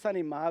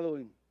desanimado.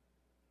 Y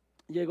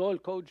llegó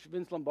el coach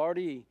Vince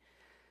Lombardi y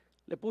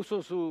le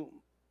puso su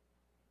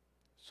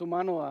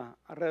mano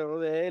alrededor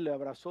de él, le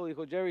abrazó,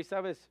 dijo, Jerry,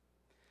 ¿sabes?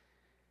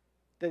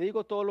 Te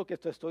digo todo lo que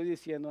te estoy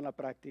diciendo en la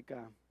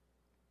práctica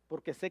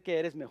porque sé que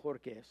eres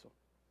mejor que eso.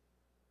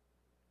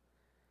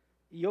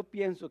 Y yo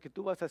pienso que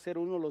tú vas a ser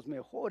uno de los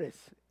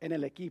mejores en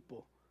el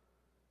equipo.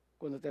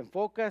 Cuando te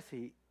enfocas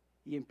y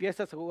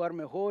empiezas a jugar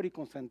mejor y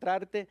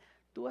concentrarte,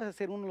 tú vas a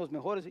ser uno de los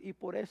mejores. Y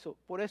por eso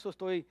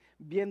estoy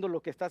viendo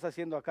lo que estás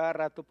haciendo a cada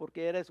rato,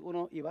 porque eres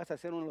uno y vas a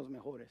ser uno de los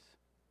mejores.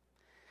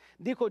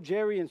 Dijo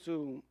Jerry en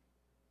su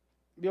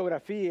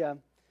biografía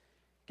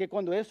que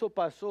cuando eso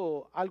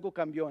pasó, algo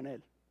cambió en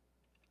él.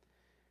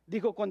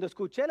 Dijo, cuando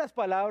escuché las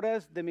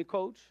palabras de mi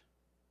coach,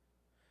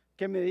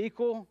 que me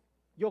dijo,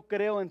 yo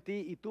creo en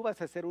ti y tú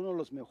vas a ser uno de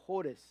los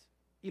mejores,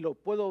 y lo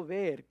puedo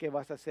ver que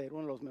vas a ser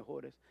uno de los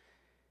mejores.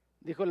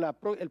 Dijo,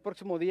 el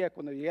próximo día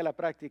cuando llegué a la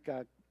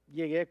práctica,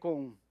 llegué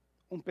con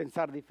un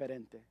pensar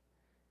diferente.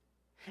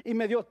 Y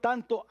me dio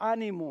tanto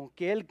ánimo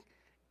que él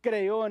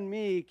creyó en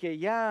mí que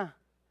ya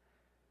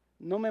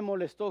no me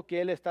molestó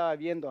que él estaba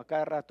viendo a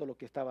cada rato lo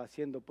que estaba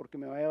haciendo, porque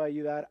me iba a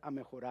ayudar a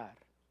mejorar.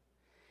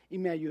 Y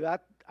me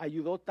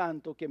ayudó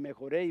tanto que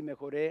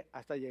mejoré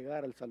hasta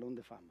llegar al Salón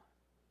de Fama.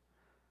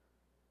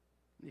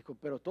 Dijo,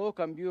 pero todo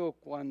cambió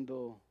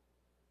cuando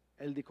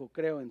él dijo,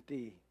 creo en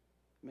ti,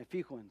 me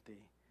fijo en ti,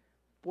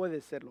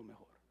 puedes ser lo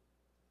mejor.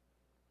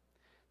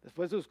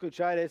 Después de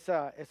escuchar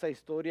esa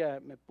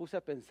historia, me puse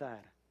a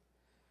pensar,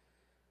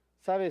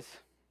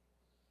 ¿sabes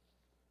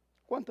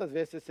cuántas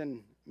veces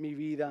en mi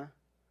vida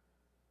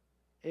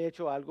he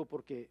hecho algo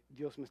porque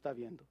Dios me está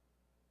viendo.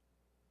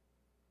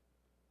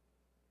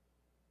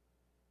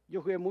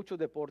 Yo jugué muchos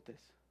deportes.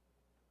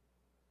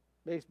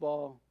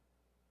 Béisbol,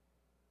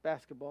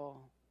 básquetbol.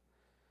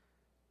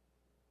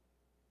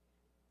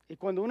 Y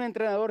cuando un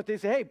entrenador te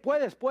dice, hey,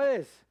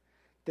 puedes,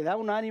 te da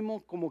un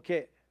ánimo como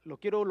que lo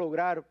quiero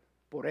lograr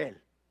por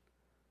él.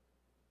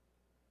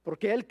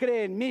 Porque él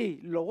cree en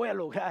mí, lo voy a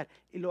lograr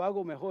y lo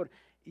hago mejor.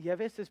 Y a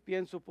veces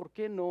pienso, ¿por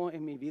qué no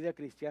en mi vida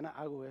cristiana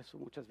hago eso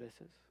muchas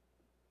veces?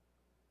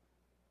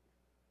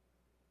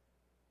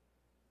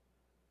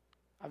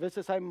 A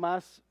veces hay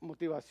más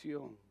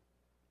motivación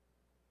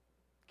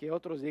que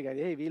otros digan,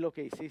 hey, vi lo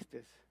que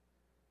hiciste.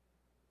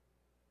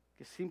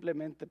 Que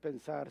simplemente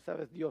pensar,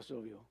 sabes, Dios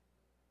lo vio.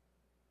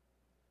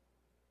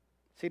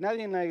 Si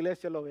nadie en la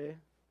iglesia lo ve,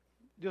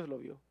 Dios lo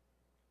vio.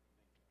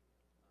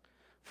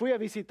 Fui a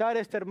visitar a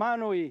este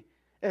hermano y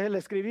le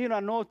escribí una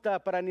nota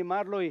para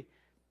animarlo y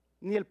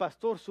ni el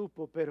pastor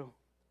supo, pero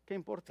 ¿qué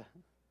importa?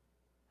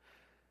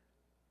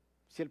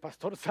 Si el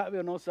pastor sabe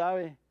o no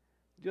sabe,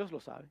 Dios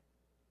lo sabe.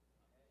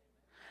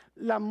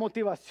 La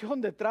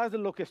motivación detrás de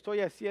lo que estoy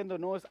haciendo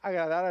no es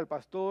agradar al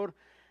pastor,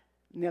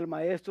 ni al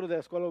maestro de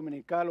la escuela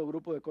dominical o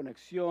grupo de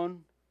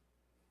conexión.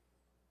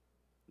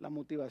 La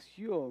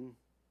motivación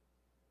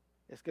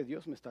es que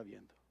Dios me está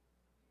viendo.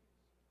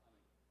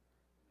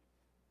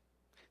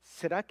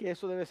 ¿Será que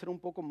eso debe ser un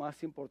poco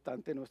más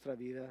importante en nuestra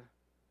vida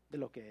de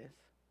lo que es?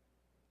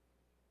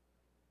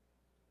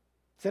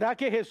 ¿Será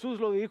que Jesús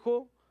lo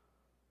dijo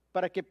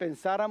para que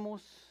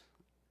pensáramos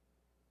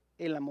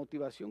en la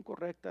motivación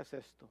correcta? Es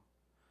esto.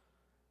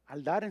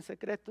 Al dar en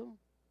secreto,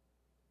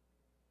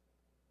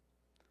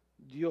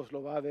 Dios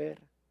lo va a ver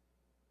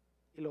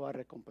y lo va a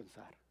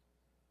recompensar.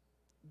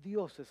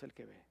 Dios es el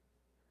que ve.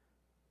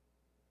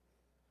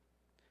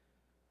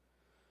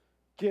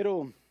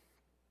 Quiero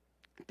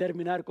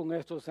terminar con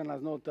estos en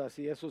las notas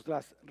y eso es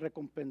las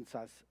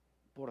recompensas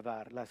por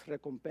dar, las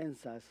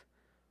recompensas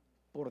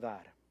por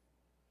dar.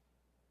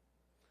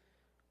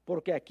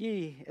 Porque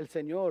aquí el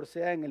Señor,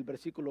 sea en el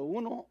versículo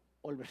 1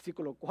 o el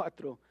versículo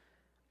 4,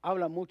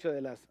 habla mucho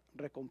de las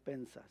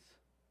recompensas.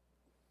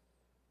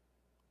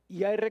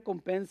 Y hay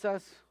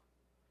recompensas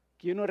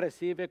que uno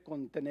recibe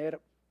con tener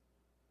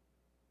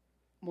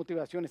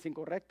motivaciones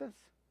incorrectas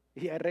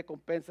y hay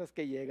recompensas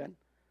que llegan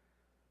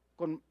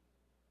con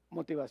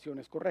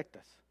motivaciones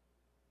correctas.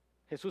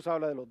 Jesús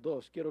habla de los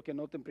dos. Quiero que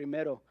noten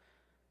primero,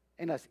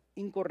 en las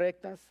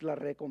incorrectas, la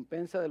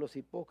recompensa de los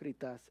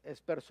hipócritas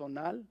es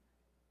personal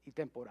y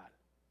temporal.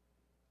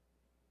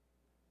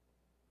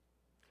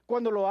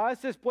 Cuando lo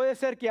haces, puede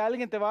ser que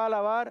alguien te va a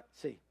alabar,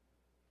 sí.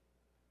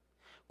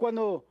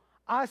 Cuando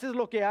haces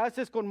lo que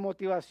haces con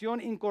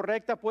motivación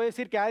incorrecta, puede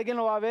decir que alguien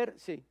lo va a ver,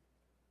 sí.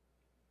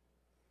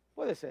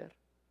 Puede ser.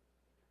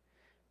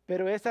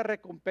 Pero esa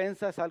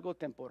recompensa es algo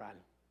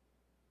temporal.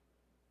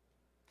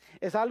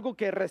 Es algo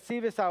que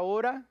recibes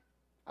ahora,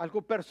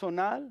 algo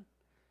personal,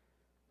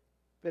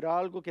 pero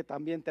algo que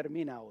también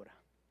termina ahora.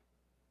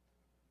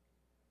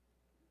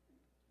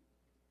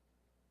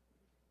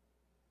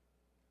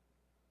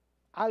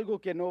 Algo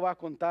que no va a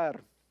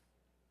contar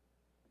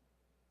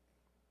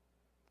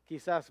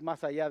quizás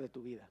más allá de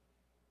tu vida.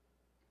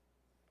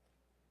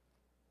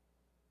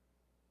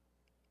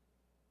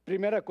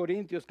 1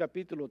 Corintios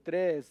capítulo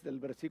 3, del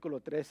versículo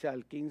 13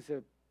 al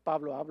 15,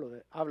 Pablo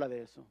habla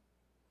de eso.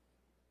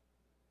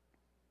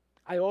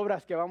 Hay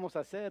obras que vamos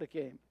a hacer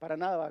que para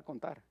nada va a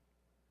contar.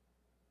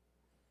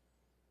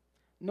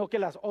 No que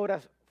las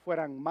obras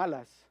fueran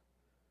malas,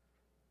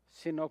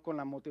 sino con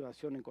la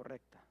motivación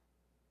incorrecta.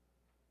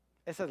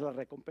 Esa es la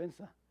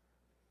recompensa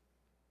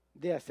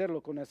de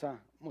hacerlo con esa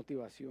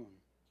motivación.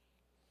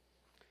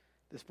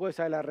 Después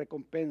hay la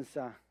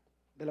recompensa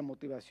de la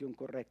motivación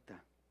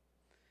correcta.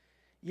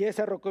 Y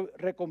esa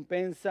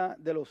recompensa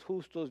de los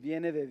justos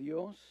viene de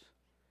Dios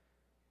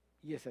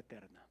y es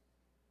eterna.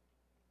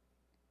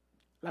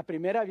 La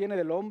primera viene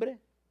del hombre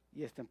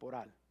y es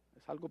temporal.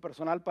 Es algo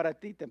personal para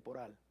ti,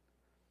 temporal.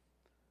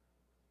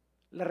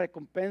 La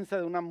recompensa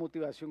de una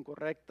motivación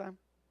correcta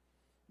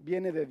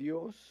viene de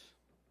Dios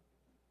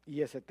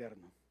y es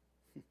eterno.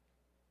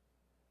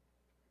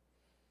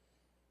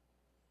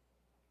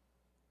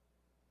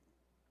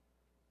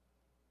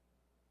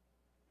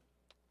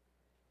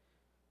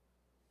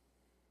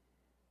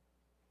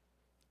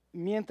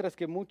 Mientras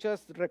que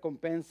muchas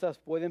recompensas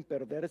pueden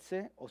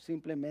perderse o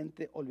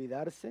simplemente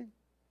olvidarse,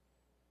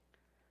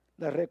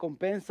 las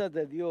recompensas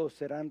de Dios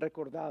serán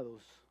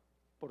recordados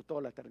por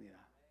toda la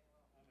eternidad.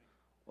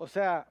 O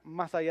sea,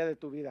 más allá de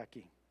tu vida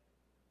aquí.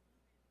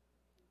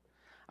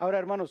 Ahora,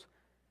 hermanos,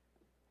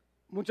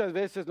 muchas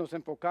veces nos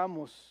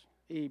enfocamos,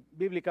 y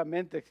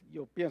bíblicamente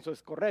yo pienso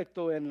es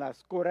correcto, en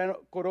las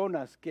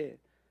coronas que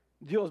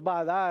Dios va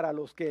a dar a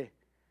los que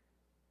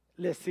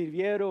les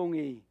sirvieron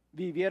y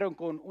vivieron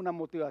con una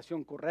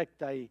motivación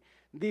correcta. Y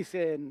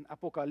dice en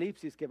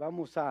Apocalipsis que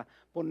vamos a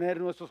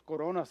poner nuestras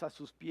coronas a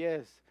sus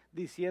pies,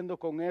 diciendo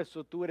con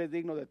eso, tú eres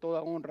digno de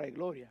toda honra y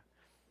gloria.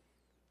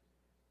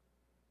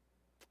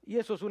 Y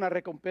eso es una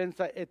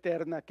recompensa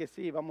eterna que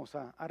sí vamos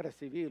a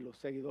recibir los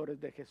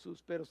seguidores de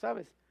Jesús. Pero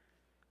sabes,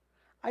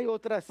 hay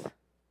otras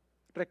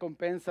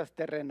recompensas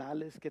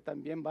terrenales que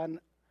también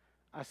van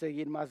a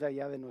seguir más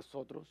allá de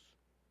nosotros.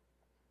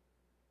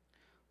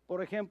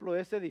 Por ejemplo,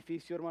 este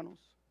edificio, hermanos,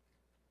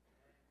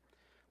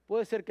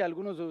 puede ser que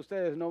algunos de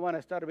ustedes no van a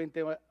estar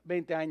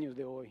 20 años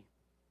de hoy.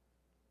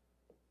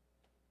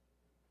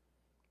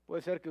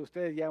 Puede ser que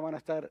ustedes ya van a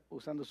estar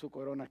usando su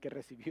corona que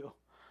recibió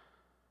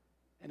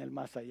en el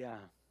más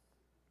allá.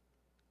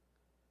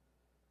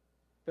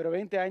 Pero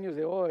 20 años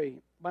de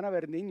hoy van a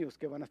haber niños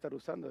que van a estar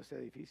usando ese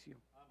edificio,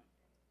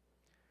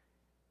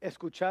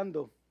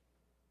 escuchando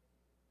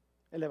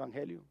el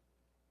Evangelio.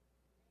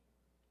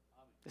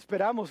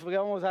 Esperamos que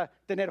vamos a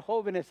tener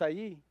jóvenes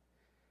allí,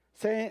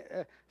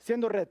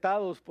 siendo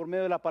retados por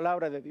medio de la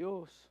palabra de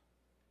Dios,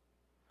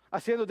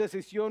 haciendo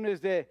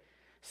decisiones de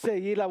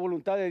seguir la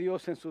voluntad de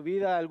Dios en su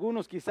vida,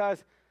 algunos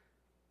quizás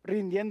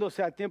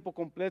rindiéndose a tiempo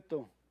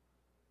completo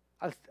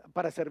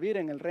para servir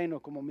en el reino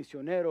como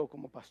misionero,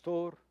 como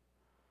pastor,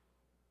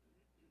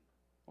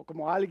 o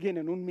como alguien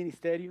en un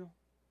ministerio.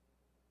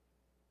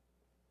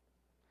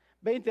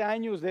 20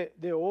 años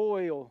de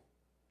hoy o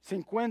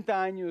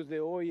 50 años de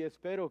hoy,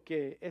 espero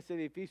que ese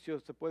edificio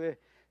se puede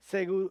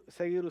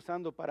seguir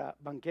usando para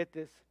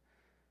banquetes,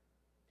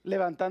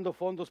 levantando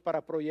fondos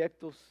para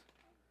proyectos,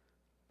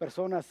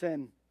 personas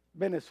en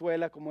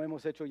Venezuela, como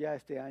hemos hecho ya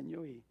este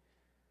año, y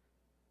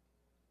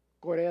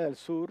Corea del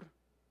Sur,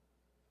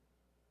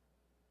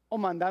 o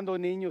mandando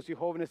niños y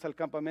jóvenes al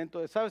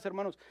campamento. ¿Sabes,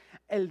 hermanos?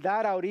 El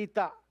dar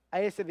ahorita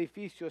a ese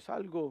edificio es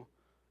algo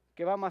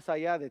que va más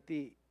allá de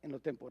ti en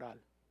lo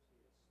temporal.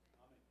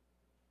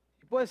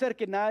 Puede ser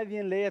que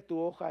nadie lea tu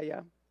hoja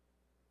allá,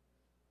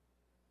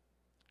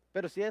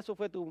 pero si eso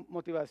fue tu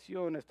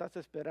motivación, estás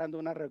esperando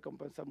una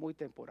recompensa muy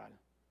temporal,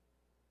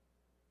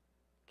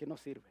 que no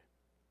sirve.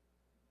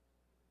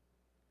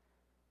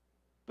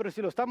 Pero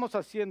si lo estamos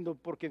haciendo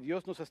porque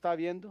Dios nos está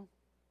viendo,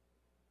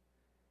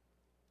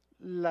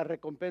 la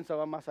recompensa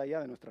va más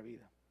allá de nuestra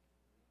vida.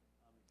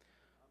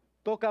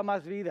 Toca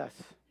más vidas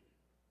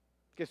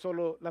que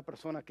solo la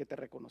persona que te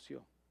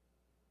reconoció.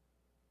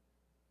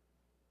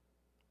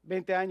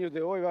 20 años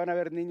de hoy van a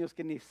haber niños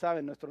que ni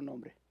saben nuestro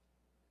nombre.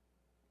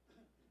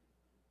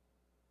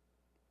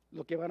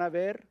 Lo que van a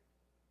ver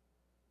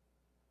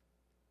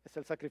es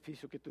el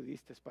sacrificio que tú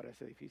diste para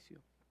ese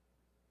edificio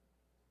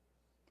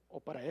o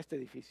para este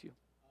edificio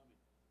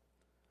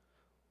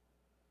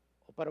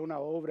o para una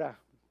obra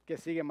que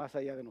sigue más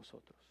allá de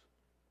nosotros.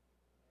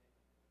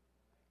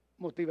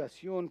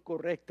 Motivación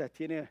correcta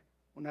tiene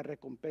una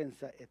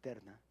recompensa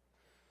eterna.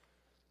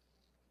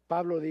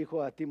 Pablo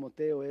dijo a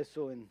Timoteo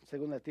eso en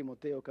 2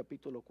 Timoteo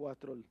capítulo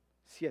 4, el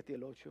 7 y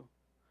el 8.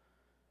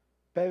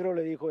 Pedro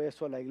le dijo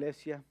eso a la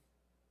iglesia.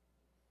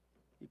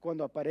 Y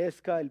cuando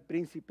aparezca el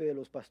príncipe de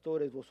los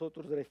pastores,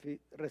 vosotros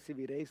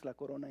recibiréis la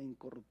corona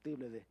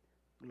incorruptible de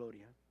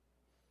gloria.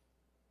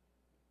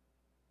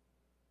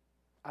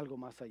 Algo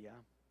más allá.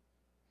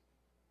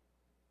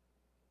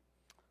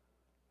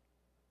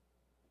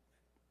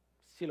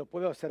 Si lo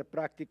puedo hacer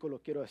práctico, lo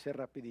quiero hacer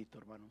rapidito,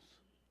 hermanos.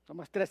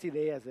 Nomás 3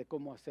 ideas de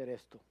cómo hacer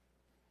esto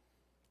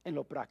en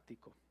lo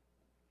práctico.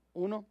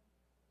 1,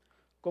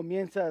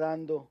 comienza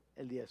dando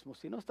el diezmo.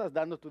 Si no estás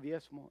dando tu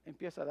diezmo,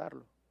 empieza a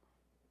darlo.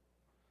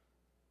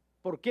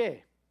 ¿Por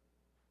qué?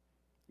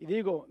 Y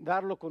digo,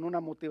 darlo con una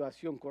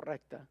motivación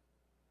correcta.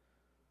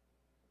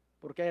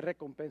 Porque hay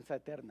recompensa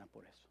eterna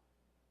por eso.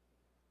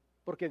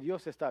 Porque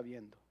Dios está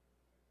viendo.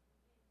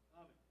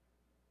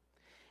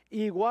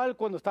 Igual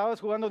cuando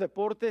estabas jugando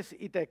deportes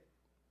y te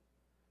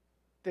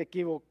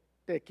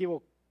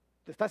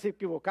estás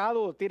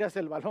equivocado o tiras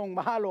el balón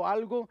mal o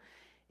algo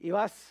y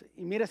vas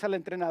y miras al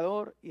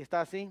entrenador y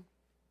está así.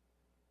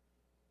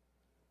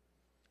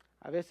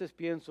 A veces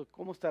pienso,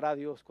 ¿cómo estará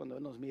Dios cuando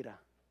Él nos mira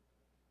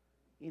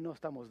y no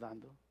estamos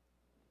dando?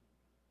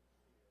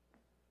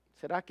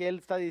 ¿Será que Él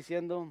está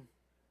diciendo,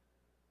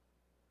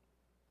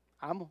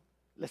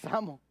 les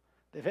amo?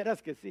 De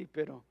veras que sí,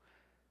 pero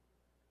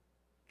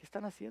 ¿qué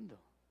están haciendo?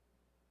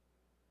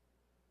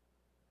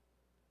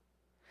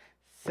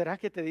 ¿Será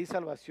que te di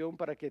salvación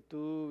para que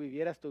tú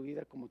vivieras tu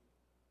vida como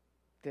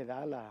te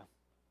da la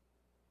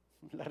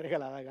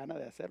regalada gana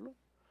de hacerlo?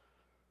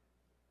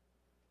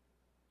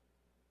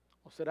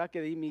 ¿O será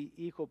que di mi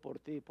hijo por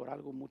ti, por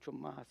algo mucho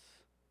más,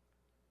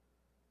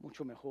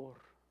 mucho mejor,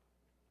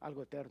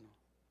 algo eterno?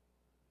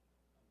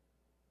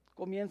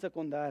 Comienza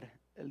con dar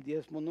el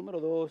diezmo. Número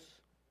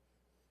 2,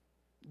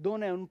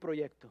 dona a un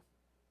proyecto.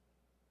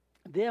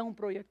 Dé a un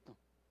proyecto.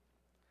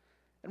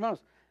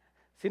 Hermanos,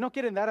 si no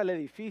quieren dar al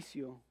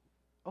edificio,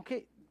 ok,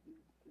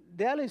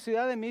 dé a la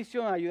ciudad de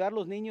misión a ayudar a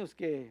los niños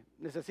que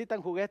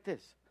necesitan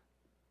juguetes,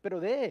 pero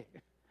dé.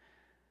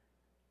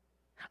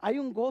 Hay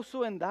un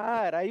gozo en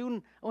dar, hay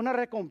una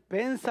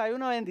recompensa, hay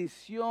una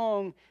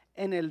bendición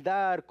en el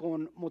dar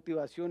con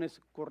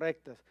motivaciones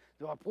correctas.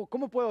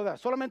 ¿Cómo puedo dar?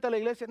 ¿Solamente a la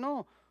iglesia?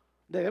 No,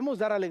 debemos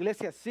dar a la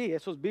iglesia, sí,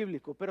 eso es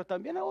bíblico, pero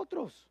también a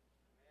otros.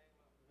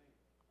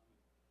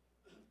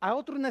 A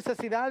otras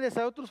necesidades,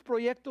 a otros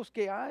proyectos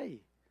que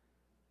hay.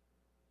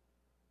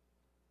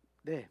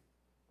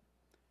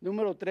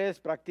 Número 3,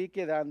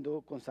 practique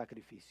dando con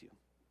sacrificio.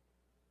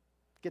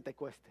 que te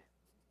cueste.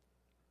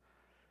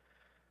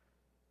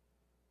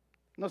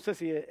 No sé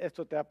si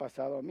esto te ha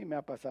pasado, a mí me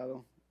ha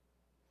pasado.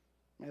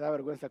 Me da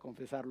vergüenza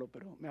confesarlo,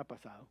 pero me ha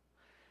pasado.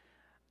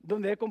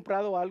 Donde he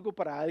comprado algo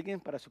para alguien,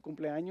 para su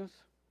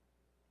cumpleaños,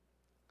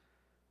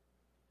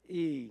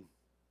 y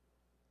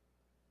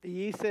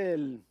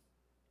hice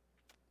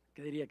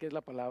 ¿qué diría que es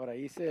la palabra?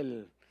 Hice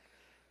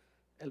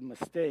el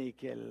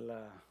mistake,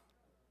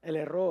 el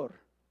error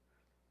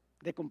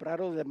de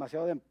comprarlo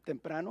demasiado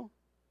temprano,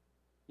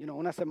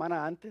 una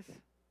semana antes.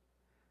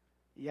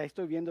 Y ahí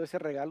estoy viendo ese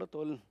regalo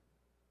toda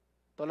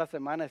la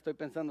semana, estoy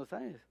pensando,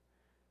 ¿sabes?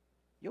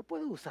 Yo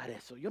puedo usar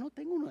eso, yo no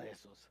tengo uno de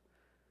esos.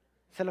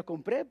 Se lo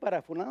compré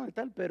para fulano y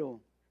tal,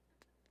 pero,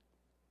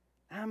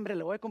 hombre,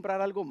 le voy a comprar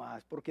algo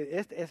más, porque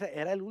ese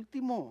era el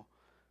último.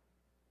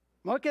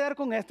 Me voy a quedar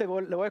con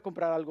le voy a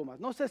comprar algo más.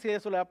 No sé si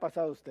eso le ha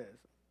pasado a ustedes.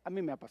 A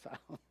mí me ha pasado,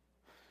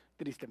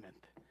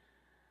 tristemente.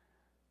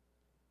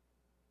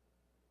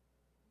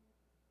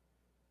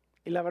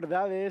 Y la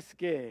verdad es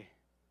que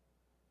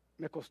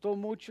me costó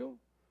mucho,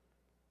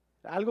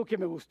 algo que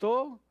me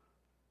gustó,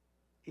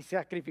 y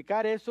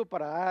sacrificar eso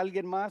para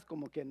alguien más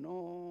como que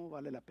no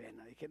vale la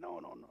pena. Dije,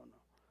 no,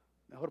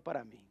 mejor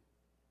para mí.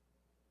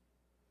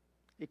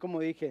 Y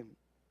como dije,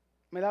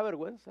 me da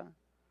vergüenza,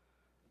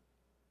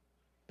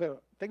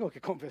 pero tengo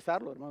que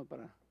confesarlo, hermano,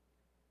 para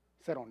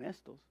ser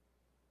honestos.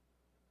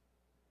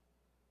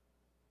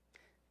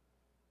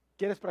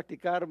 ¿Quieres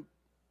practicar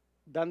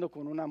dando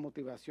con una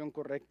motivación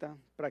correcta?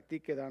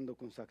 Practique dando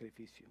con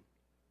sacrificio.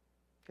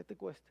 ¿Qué te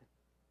cueste?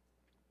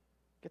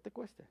 ¿Qué te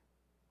cueste?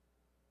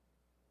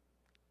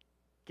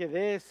 Que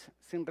des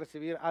sin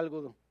recibir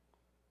algo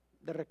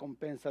de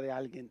recompensa de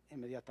alguien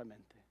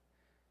inmediatamente.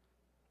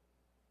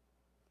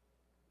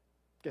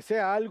 Que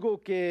sea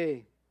algo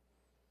que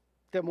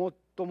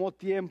tomó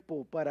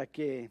tiempo para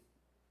que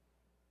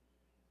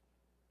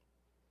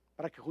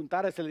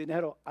juntaras el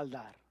dinero al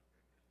dar.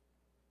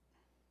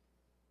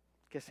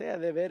 Que sea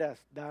de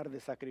veras dar de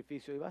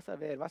sacrificio, y vas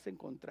a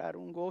encontrar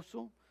un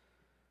gozo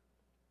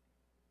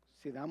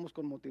si damos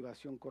con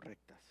motivación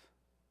correctas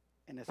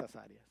en esas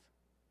áreas.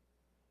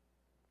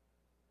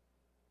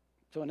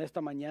 En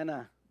esta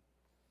mañana,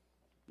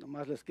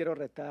 nomás les quiero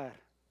retar.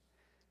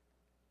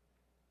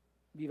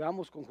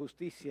 Vivamos con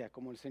justicia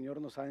como el Señor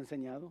nos ha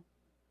enseñado,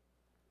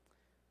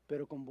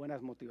 pero con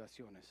buenas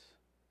motivaciones.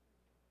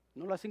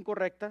 No las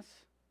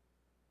incorrectas,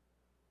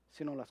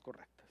 sino las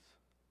correctas.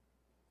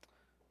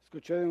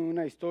 Escuché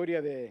una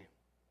historia de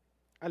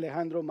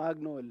Alejandro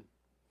Magno, el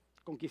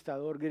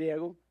conquistador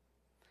griego,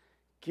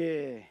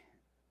 que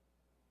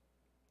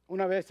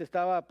una vez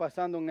estaba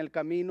pasando en el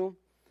camino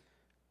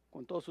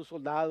con todos sus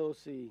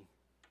soldados y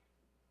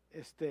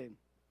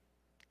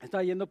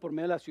estaba yendo por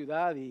medio de la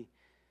ciudad y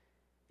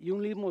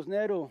un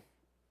limosnero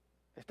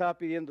estaba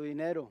pidiendo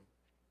dinero.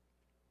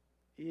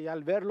 Y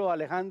al verlo,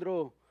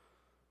 Alejandro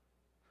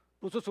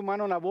puso su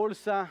mano en la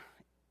bolsa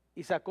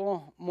y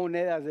sacó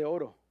monedas de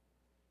oro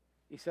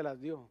y se las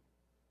dio.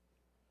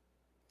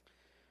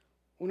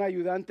 Un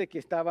ayudante que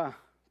estaba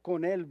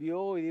con él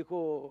vio y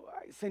dijo,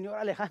 ay, señor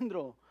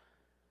Alejandro,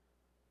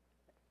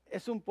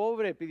 es un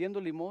pobre pidiendo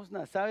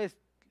limosna, ¿sabes?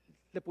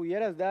 Le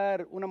pudieras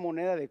dar una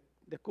moneda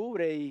de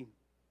cobre y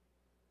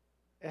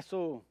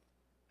eso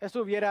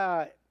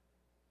hubiera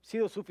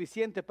sido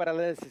suficiente para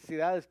las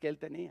necesidades que él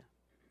tenía.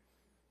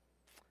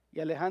 Y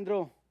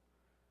Alejandro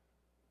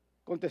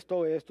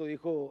contestó esto,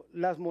 dijo,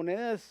 las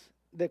monedas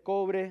de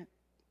cobre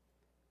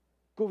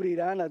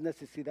cubrirán las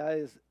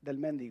necesidades del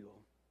mendigo,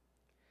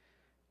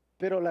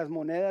 pero las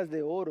monedas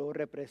de oro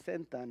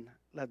representan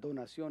las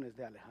donaciones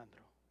de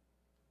Alejandro.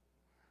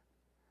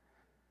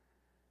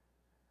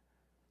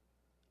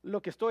 Lo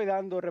que estoy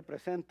dando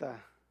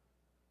representa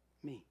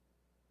mí,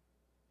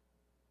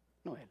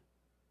 no él.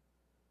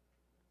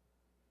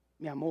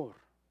 Mi amor,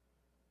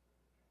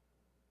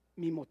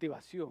 mi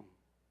motivación,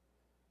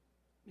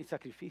 mi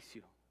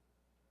sacrificio.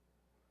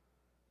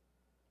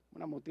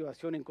 Una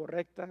motivación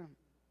incorrecta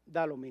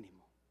da lo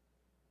mínimo.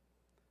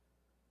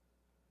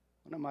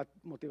 Una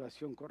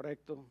motivación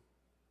correcta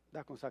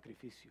da con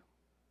sacrificio.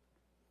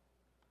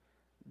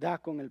 Da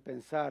con el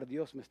pensar,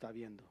 Dios me está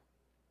viendo.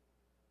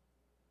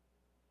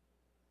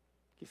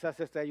 Quizás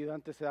este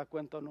ayudante se da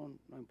cuenta o no,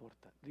 no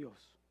importa,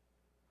 Dios.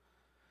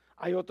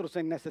 Hay otros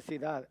en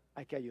necesidad,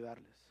 hay que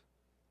ayudarles.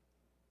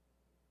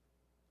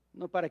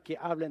 No para que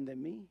hablen de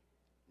mí,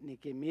 ni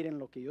que miren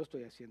lo que yo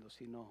estoy haciendo,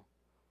 sino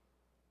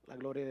la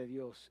gloria de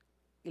Dios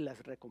y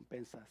las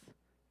recompensas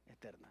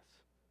eternas.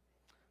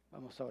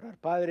 Vamos a orar.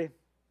 Padre,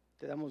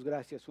 te damos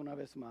gracias una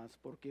vez más,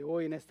 porque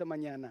hoy en esta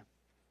mañana,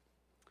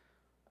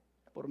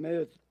 por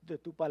medio de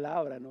tu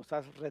palabra, nos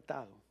has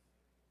retado.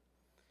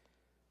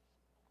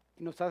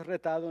 Y nos has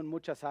retado en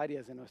muchas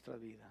áreas de nuestra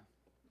vida.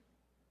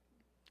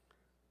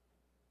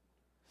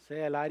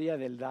 Sea el área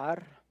del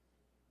dar,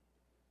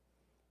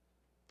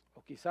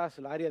 o quizás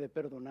el área de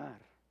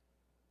perdonar,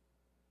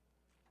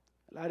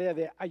 el área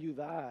de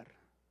ayudar,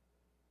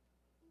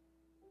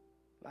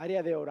 el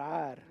área de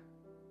orar,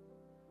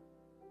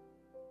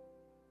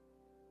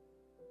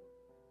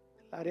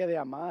 el área de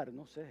amar,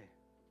 no sé.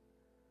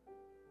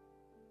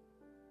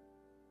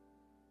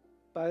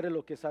 Padre,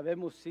 lo que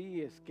sabemos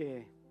sí es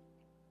que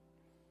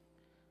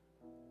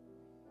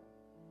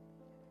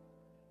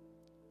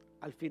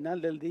al final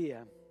del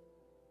día,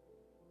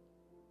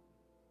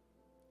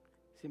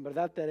 si en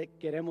verdad te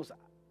queremos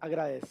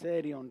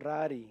agradecer y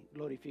honrar y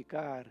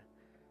glorificar,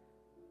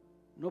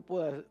 no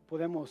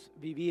podemos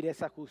vivir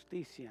esa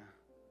justicia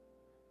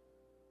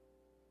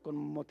con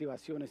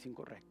motivaciones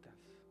incorrectas.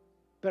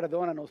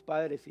 Perdónanos,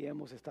 Padre, si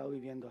hemos estado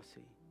viviendo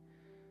así.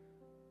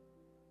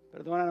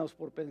 Perdónanos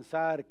por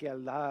pensar que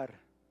al dar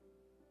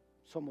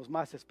somos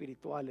más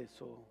espirituales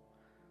o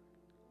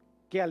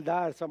que al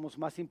dar somos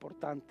más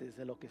importantes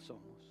de lo que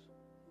somos.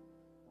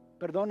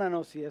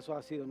 Perdónanos si eso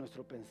ha sido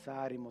nuestro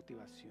pensar y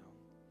motivación.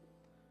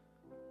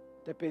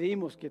 Te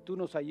pedimos que tú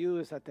nos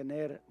ayudes a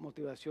tener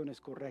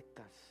motivaciones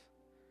correctas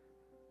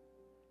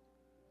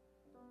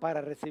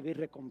para recibir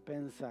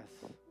recompensas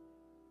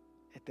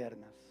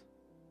eternas.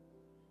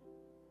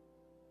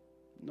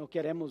 No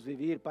queremos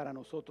vivir para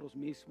nosotros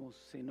mismos,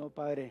 sino,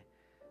 Padre,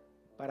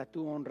 para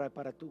tu honra,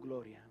 para tu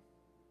gloria.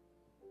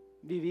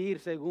 Vivir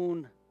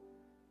según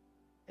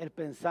el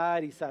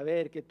pensar y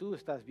saber que tú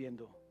estás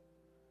viendo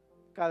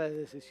cada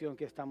decisión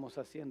que estamos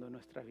haciendo en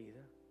nuestra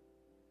vida.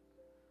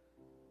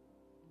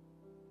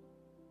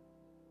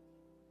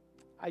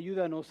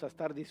 Ayúdanos a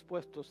estar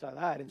dispuestos a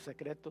dar en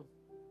secreto,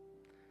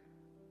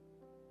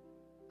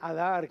 a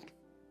dar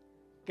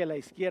que la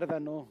izquierda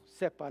no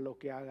sepa lo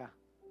que haga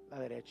la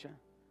derecha.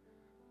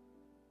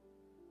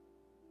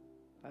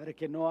 Padre,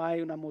 que no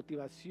hay una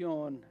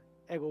motivación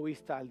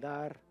egoísta al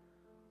dar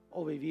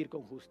o vivir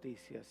con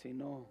justicia,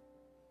 sino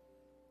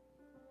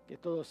que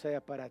todo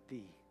sea para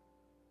ti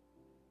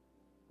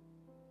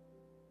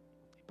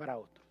y para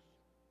otros,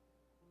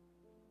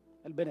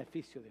 el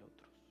beneficio de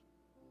otros.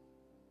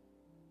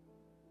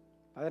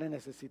 Padre,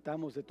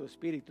 necesitamos de tu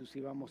Espíritu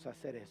si vamos a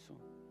hacer eso.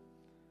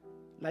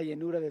 La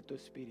llenura de tu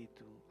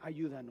Espíritu,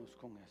 ayúdanos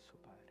con eso,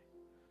 Padre.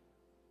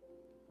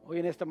 Hoy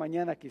en esta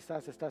mañana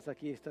quizás estás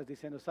aquí y estás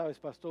diciendo, sabes,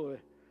 pastor,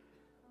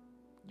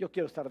 yo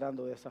quiero estar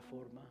dando de esa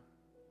forma.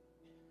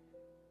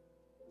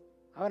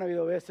 Han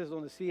habido veces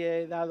donde sí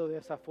he dado de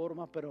esa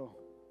forma, pero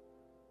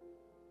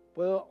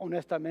puedo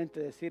honestamente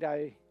decir, ha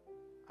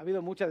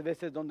habido muchas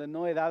veces donde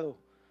no he dado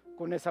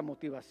con esa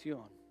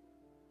motivación.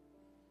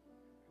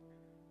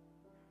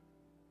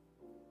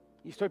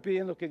 Y estoy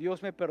pidiendo que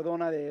Dios me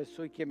perdona de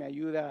eso y que me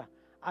ayude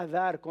a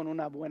dar con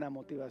una buena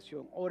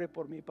motivación. Ore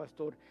por mí,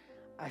 pastor.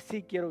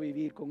 Así quiero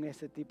vivir con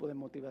ese tipo de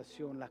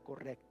motivación, la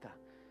correcta,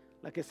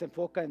 la que se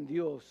enfoca en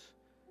Dios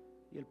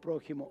y el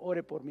prójimo.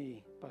 Ore por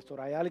mí, pastor.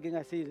 Hay alguien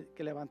así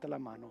que levanta la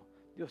mano.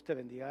 Dios te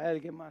bendiga. Hay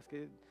alguien más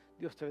que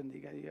Dios te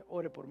bendiga. Diga,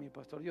 ore por mí,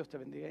 pastor. Dios te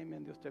bendiga.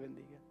 Amén. Dios te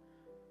bendiga.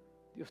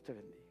 Dios te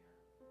bendiga.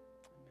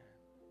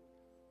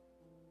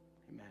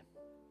 Amén. Amén.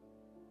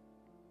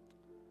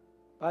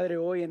 Padre,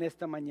 hoy en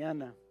esta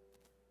mañana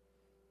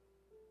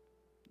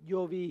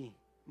yo vi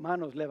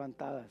manos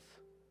levantadas,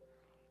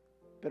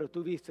 pero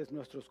tú viste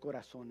nuestros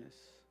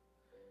corazones.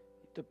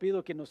 Te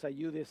pido que nos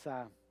ayudes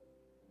a,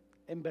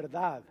 en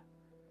verdad,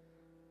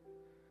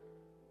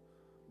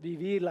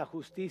 vivir la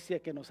justicia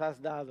que nos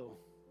has dado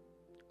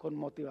con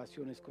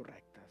motivaciones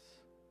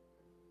correctas.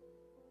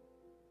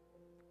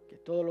 Que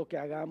todo lo que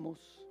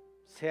hagamos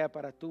sea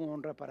para tu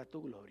honra, para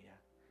tu gloria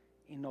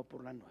y no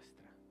por la nuestra.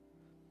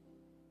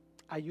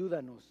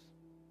 Ayúdanos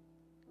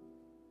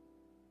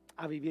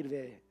a vivir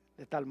de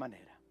tal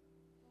manera,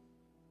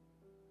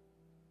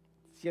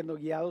 siendo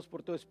guiados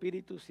por tu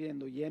Espíritu,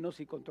 siendo llenos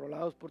y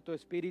controlados por tu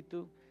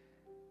Espíritu,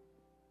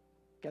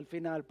 que al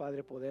final,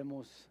 Padre,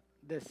 podemos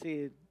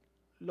decir,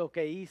 lo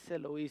que hice,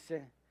 lo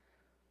hice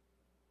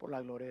por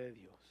la gloria de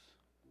Dios.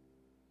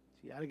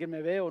 Si alguien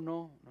me ve o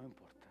no, no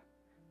importa.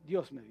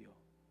 Dios me vio.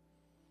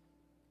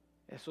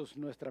 Eso es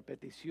nuestra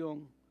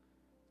petición,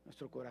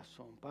 nuestro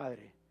corazón.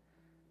 Padre,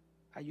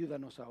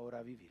 ayúdanos ahora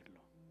a vivirlo.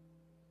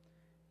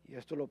 Y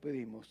esto lo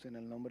pedimos en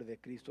el nombre de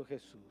Cristo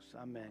Jesús.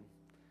 Amén.